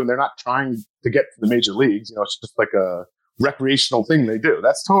something they do. And they're not trying to get to the major leagues. It's just like a recreational thing they do.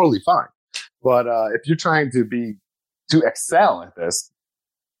 That's totally fine. But if you're trying to excel at this,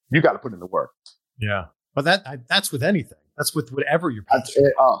 you got to put in the work. Yeah. But that's with anything. That's with whatever you're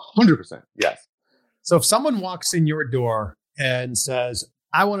passionate. 100%. Yes. So if someone walks in your door and says,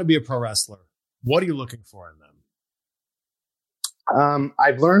 I want to be a pro wrestler, what are you looking for in them?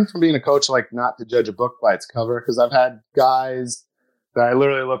 I've learned from being a coach, like, not to judge a book by its cover, because I've had guys that I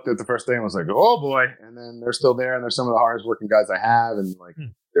literally looked at the first day and was like, oh boy. And then they're still there, and they're some of the hardest working guys I have. And like,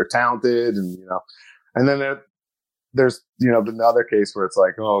 they're talented, and, and then there's, the other case where it's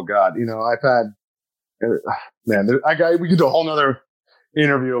like, oh God, I've had, man, we could do a whole nother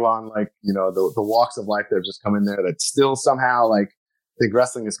interview on, like, the walks of life that have just come in there that still somehow, like, think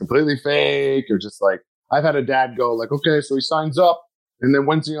wrestling is completely fake, or just like, I've had a dad go like, okay, so he signs up, and then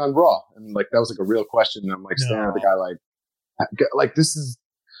when's he on Raw? And like, that was like a real question. And I'm like, staring at the guy like, this is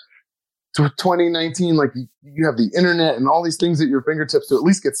 2019. Like, you have the internet and all these things at your fingertips to at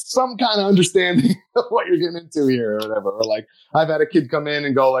least get some kind of understanding of what you're getting into here, or whatever. Or like, I've had a kid come in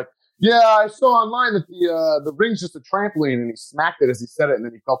and go like, yeah, I saw online that the ring's just a trampoline, and he smacked it as he said it, and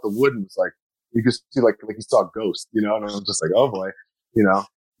then he felt the wood, and was like, you could see like he saw a ghost, and I'm just like, oh boy,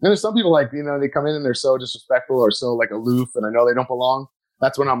 And there's some people like, they come in and they're so disrespectful or so like aloof, and I know they don't belong.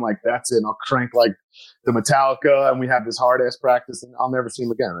 That's when I'm like, that's it. And I'll crank like the Metallica, and we have this hard ass practice, and I'll never see him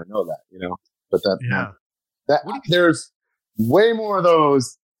again. I know that, But there's way more of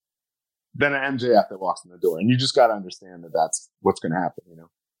those than an MJF that walks in the door, and you just got to understand that that's what's going to happen.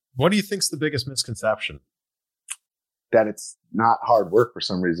 What do you think's the biggest misconception? That it's not hard work for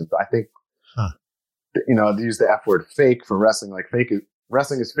some reason. But I think, they use the F word, fake, for wrestling. Like,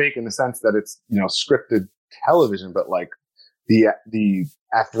 wrestling is fake in the sense that it's, scripted television, but like the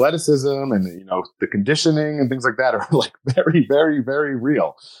athleticism and the conditioning and things like that are like very, very, very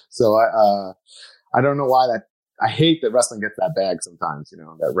real. So I don't know why I hate that wrestling gets that bag sometimes,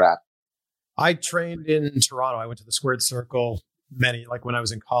 that rap. I trained in Toronto. I went to the Squared Circle when I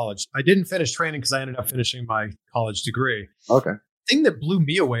was in college. I didn't finish training because I ended up finishing my college degree. Okay. The thing that blew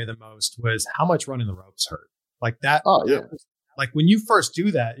me away the most was how much running the ropes hurt. Like that. Oh, yeah. Like when you first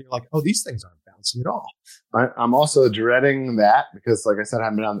do that, you're like, oh, these things aren't bouncy at all. I'm also dreading that because, like I said,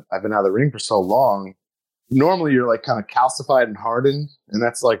 I've been out of the ring for so long. Normally you're like kind of calcified and hardened. And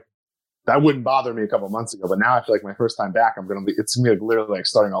that's like, that wouldn't bother me a couple months ago. But now I feel like my first time back, it's going to be like literally like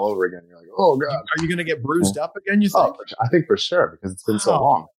starting all over again. You're like, oh God. Are you going to get bruised up again, you think? I think for sure, because it's been so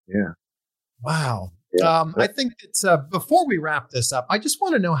long. Yeah. Wow. Yeah. I think it's before we wrap this up, I just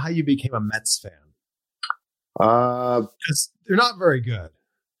want to know how you became a Mets fan. Because they're not very good.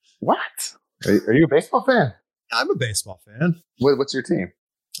 What? Are you a baseball fan? I'm a baseball fan. What's your team?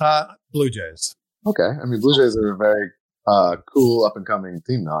 Blue Jays. Okay. I mean, Blue Jays are a very cool up and coming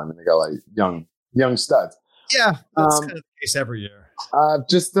team now. I mean, they got like young studs. Yeah, that's kind of the case every year.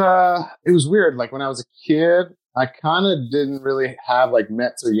 It was weird. Like when I was a kid, I kind of didn't really have like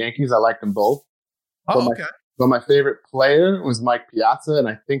Mets or Yankees. I liked them both. Okay. But my favorite player was Mike Piazza, and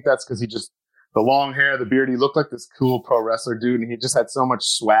I think that's because the long hair, the beard, he looked like this cool pro wrestler dude, and he just had so much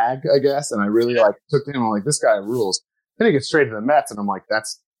swag, I guess. And I really took to him. I'm like, this guy rules. Then he gets straight to the Mets, and I'm like,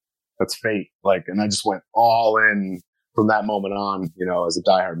 that's fate. Like, and I just went all in from that moment on, as a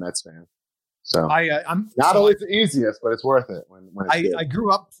diehard Mets fan. So I'm not always the easiest, but it's worth it. When I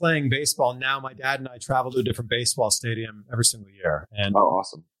grew up playing baseball. Now my dad and I travel to a different baseball stadium every single year. And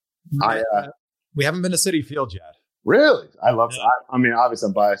awesome! We haven't been to Citi Field yet. Really? I love it. I mean, obviously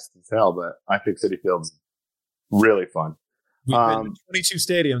I'm biased as hell, but I think Citi Field's really fun. We've been to 22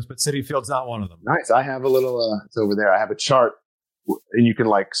 stadiums, but Citi Field's not one of them. Nice. I have a little, it's over there. I have a chart, and you can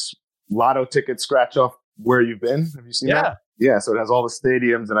like lotto ticket scratch off where you've been. Have you seen that? Yeah. So it has all the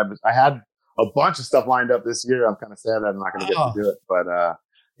stadiums, and I had a bunch of stuff lined up this year. I'm kind of sad that I'm not going to get to do it, but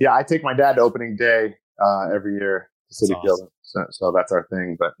yeah, I take my dad to opening day every year to Citi Field. So that's our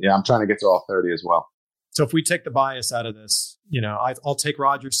thing. But yeah, I'm trying to get to all 30 as well. So if we take the bias out of this, I'll take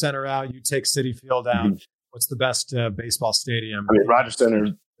Rogers Center out. You take Citi Field out. Mm-hmm. What's the best baseball stadium? I mean, Rogers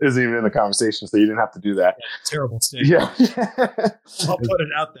Center isn't even in the conversation, so you didn't have to do that. Yeah, terrible stadium. Yeah. I'll put it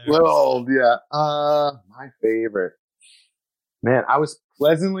out there. Well, yeah. My favorite. Man, I was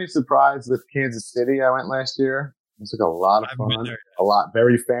pleasantly surprised with Kansas City. I went last year. It was like a lot of fun,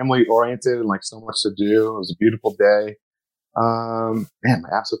 very family oriented and like so much to do. It was a beautiful day. Man, my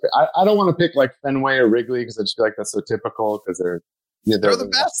absolute, I don't want to pick like Fenway or Wrigley because I just feel like that's so typical because they're the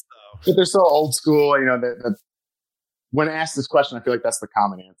best though. But they're so old school. You know, when asked this question, I feel like that's the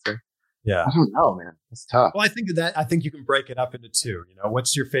common answer. Yeah. I don't know, man. It's tough. Well, I think you can break it up into two. You know,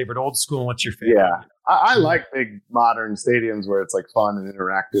 what's your favorite old school and what's your favorite? Yeah. I like big modern stadiums where it's like fun and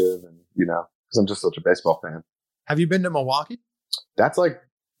interactive and, you know, because I'm just such a baseball fan. Have you been to Milwaukee? That's like,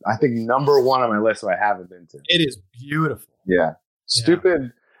 I think number one on my list I haven't been to. It is beautiful. Yeah.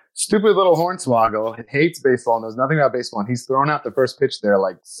 Stupid little hornswoggle. Hates baseball, knows nothing about baseball. And he's thrown out the first pitch there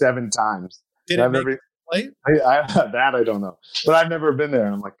like 7 times. Did it make it play? That I don't know. But I've never been there.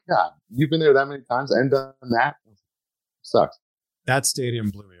 And I'm like, God, you've been there that many times and done that? Sucks. That stadium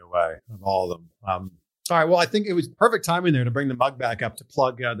blew me away of all of them. All right. Well, I think it was perfect timing there to bring the mug back up to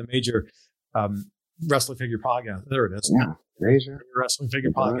plug the major wrestling figure podcast. There it is. Yeah. Major wrestling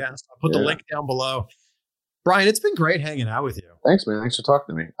figure podcast. I'll put the link down below. Brian, it's been great hanging out with you. Thanks, man. Thanks for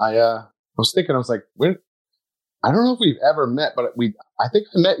talking to me. I was thinking, I was like, I don't know if we've ever met, but I think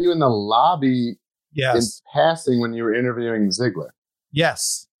I met you in the lobby in passing when you were interviewing Ziggler.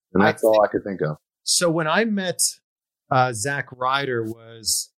 Yes. And that's all I could think of. So when I met Zack Ryder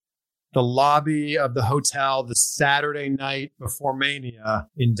was the lobby of the hotel the Saturday night before Mania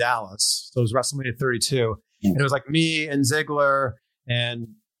in Dallas. So it was WrestleMania 32. And it was like me and Ziggler and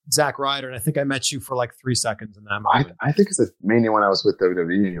Zack Ryder. And I think I met you for like 3 seconds in that moment. I think it's a Mania when I was with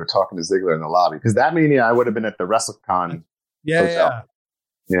WWE and you were talking to Ziggler in the lobby. Because that Mania, I would have been at the WrestleCon hotel.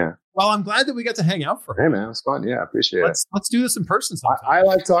 Yeah. Well, I'm glad that we got to hang out for Hey, man, it was fun. Yeah, I appreciate it. Let's do this in person sometime. I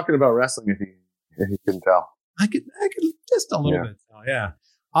like talking about wrestling if you can tell. I could just a little bit. So, yeah.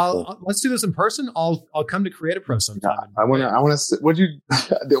 Let's do this in person. I'll come to Creative Pro sometime. I want to sit. What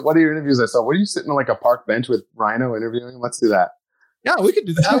are your interviews I saw? Were you sitting on like a park bench with Rhino interviewing? Let's do that. Yeah, we could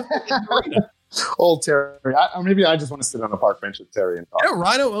do that. Old Terry. Or maybe I just want to sit on a park bench with Terry and talk. Yeah,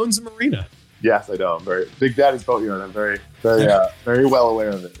 Rhino owns a marina. Yes, I know. I'm very Big Daddy's boat yard. I'm very well aware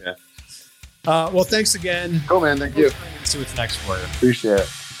of it. Yeah. Well, thanks again. Cool, man. Thank you. See what's next for you. Appreciate it.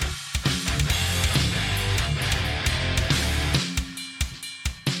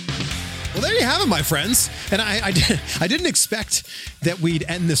 Well, there you have it, my friends. And I didn't expect that we'd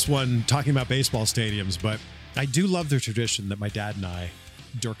end this one talking about baseball stadiums, but I do love the tradition that my dad and I,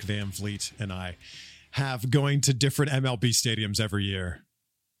 Dirk Van Vliet and I, have going to different MLB stadiums every year.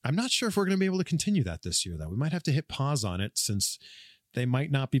 I'm not sure if we're going to be able to continue that this year, though. We might have to hit pause on it since they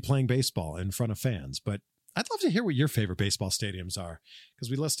might not be playing baseball in front of fans. But I'd love to hear what your favorite baseball stadiums are, because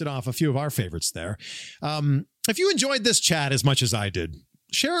we listed off a few of our favorites there. If you enjoyed this chat as much as I did,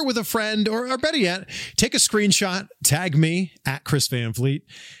 share it with a friend, or better yet, take a screenshot, tag me at Chris Van Vliet,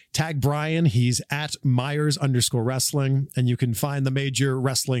 tag Brian, he's at Myers_wrestling, and you can find the Major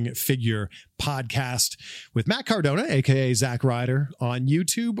Wrestling Figure podcast with Matt Cardona, aka Zack Ryder, on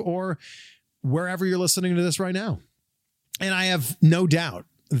YouTube or wherever you're listening to this right now. And I have no doubt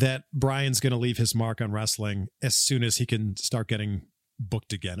that Brian's going to leave his mark on wrestling as soon as he can start getting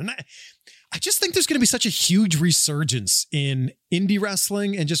booked again. And I just think there's going to be such a huge resurgence in indie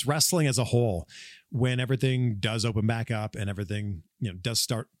wrestling and just wrestling as a whole when everything does open back up and everything, does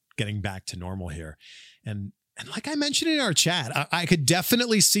start getting back to normal here. And like I mentioned in our chat, I could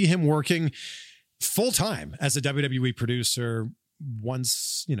definitely see him working full time as a WWE producer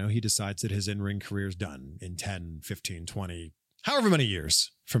once, he decides that his in-ring career is done in 10, 15, 20, however many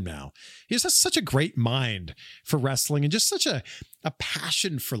years from now. He just has such a great mind for wrestling and just such a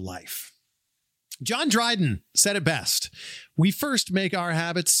passion for life. John Dryden said it best. We first make our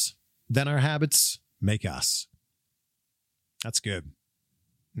habits, then our habits make us. That's good.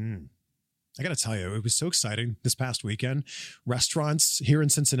 I got to tell you, it was so exciting this past weekend. Restaurants here in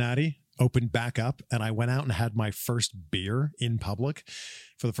Cincinnati opened back up, and I went out and had my first beer in public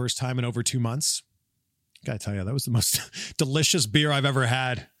for the first time in over 2 months. Gotta tell you, that was the most delicious beer I've ever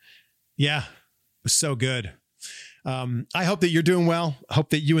had. Yeah, it was so good. I hope that you're doing well. I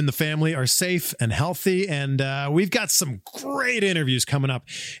hope that you and the family are safe and healthy. And we've got some great interviews coming up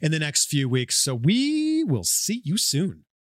in the next few weeks. So we will see you soon.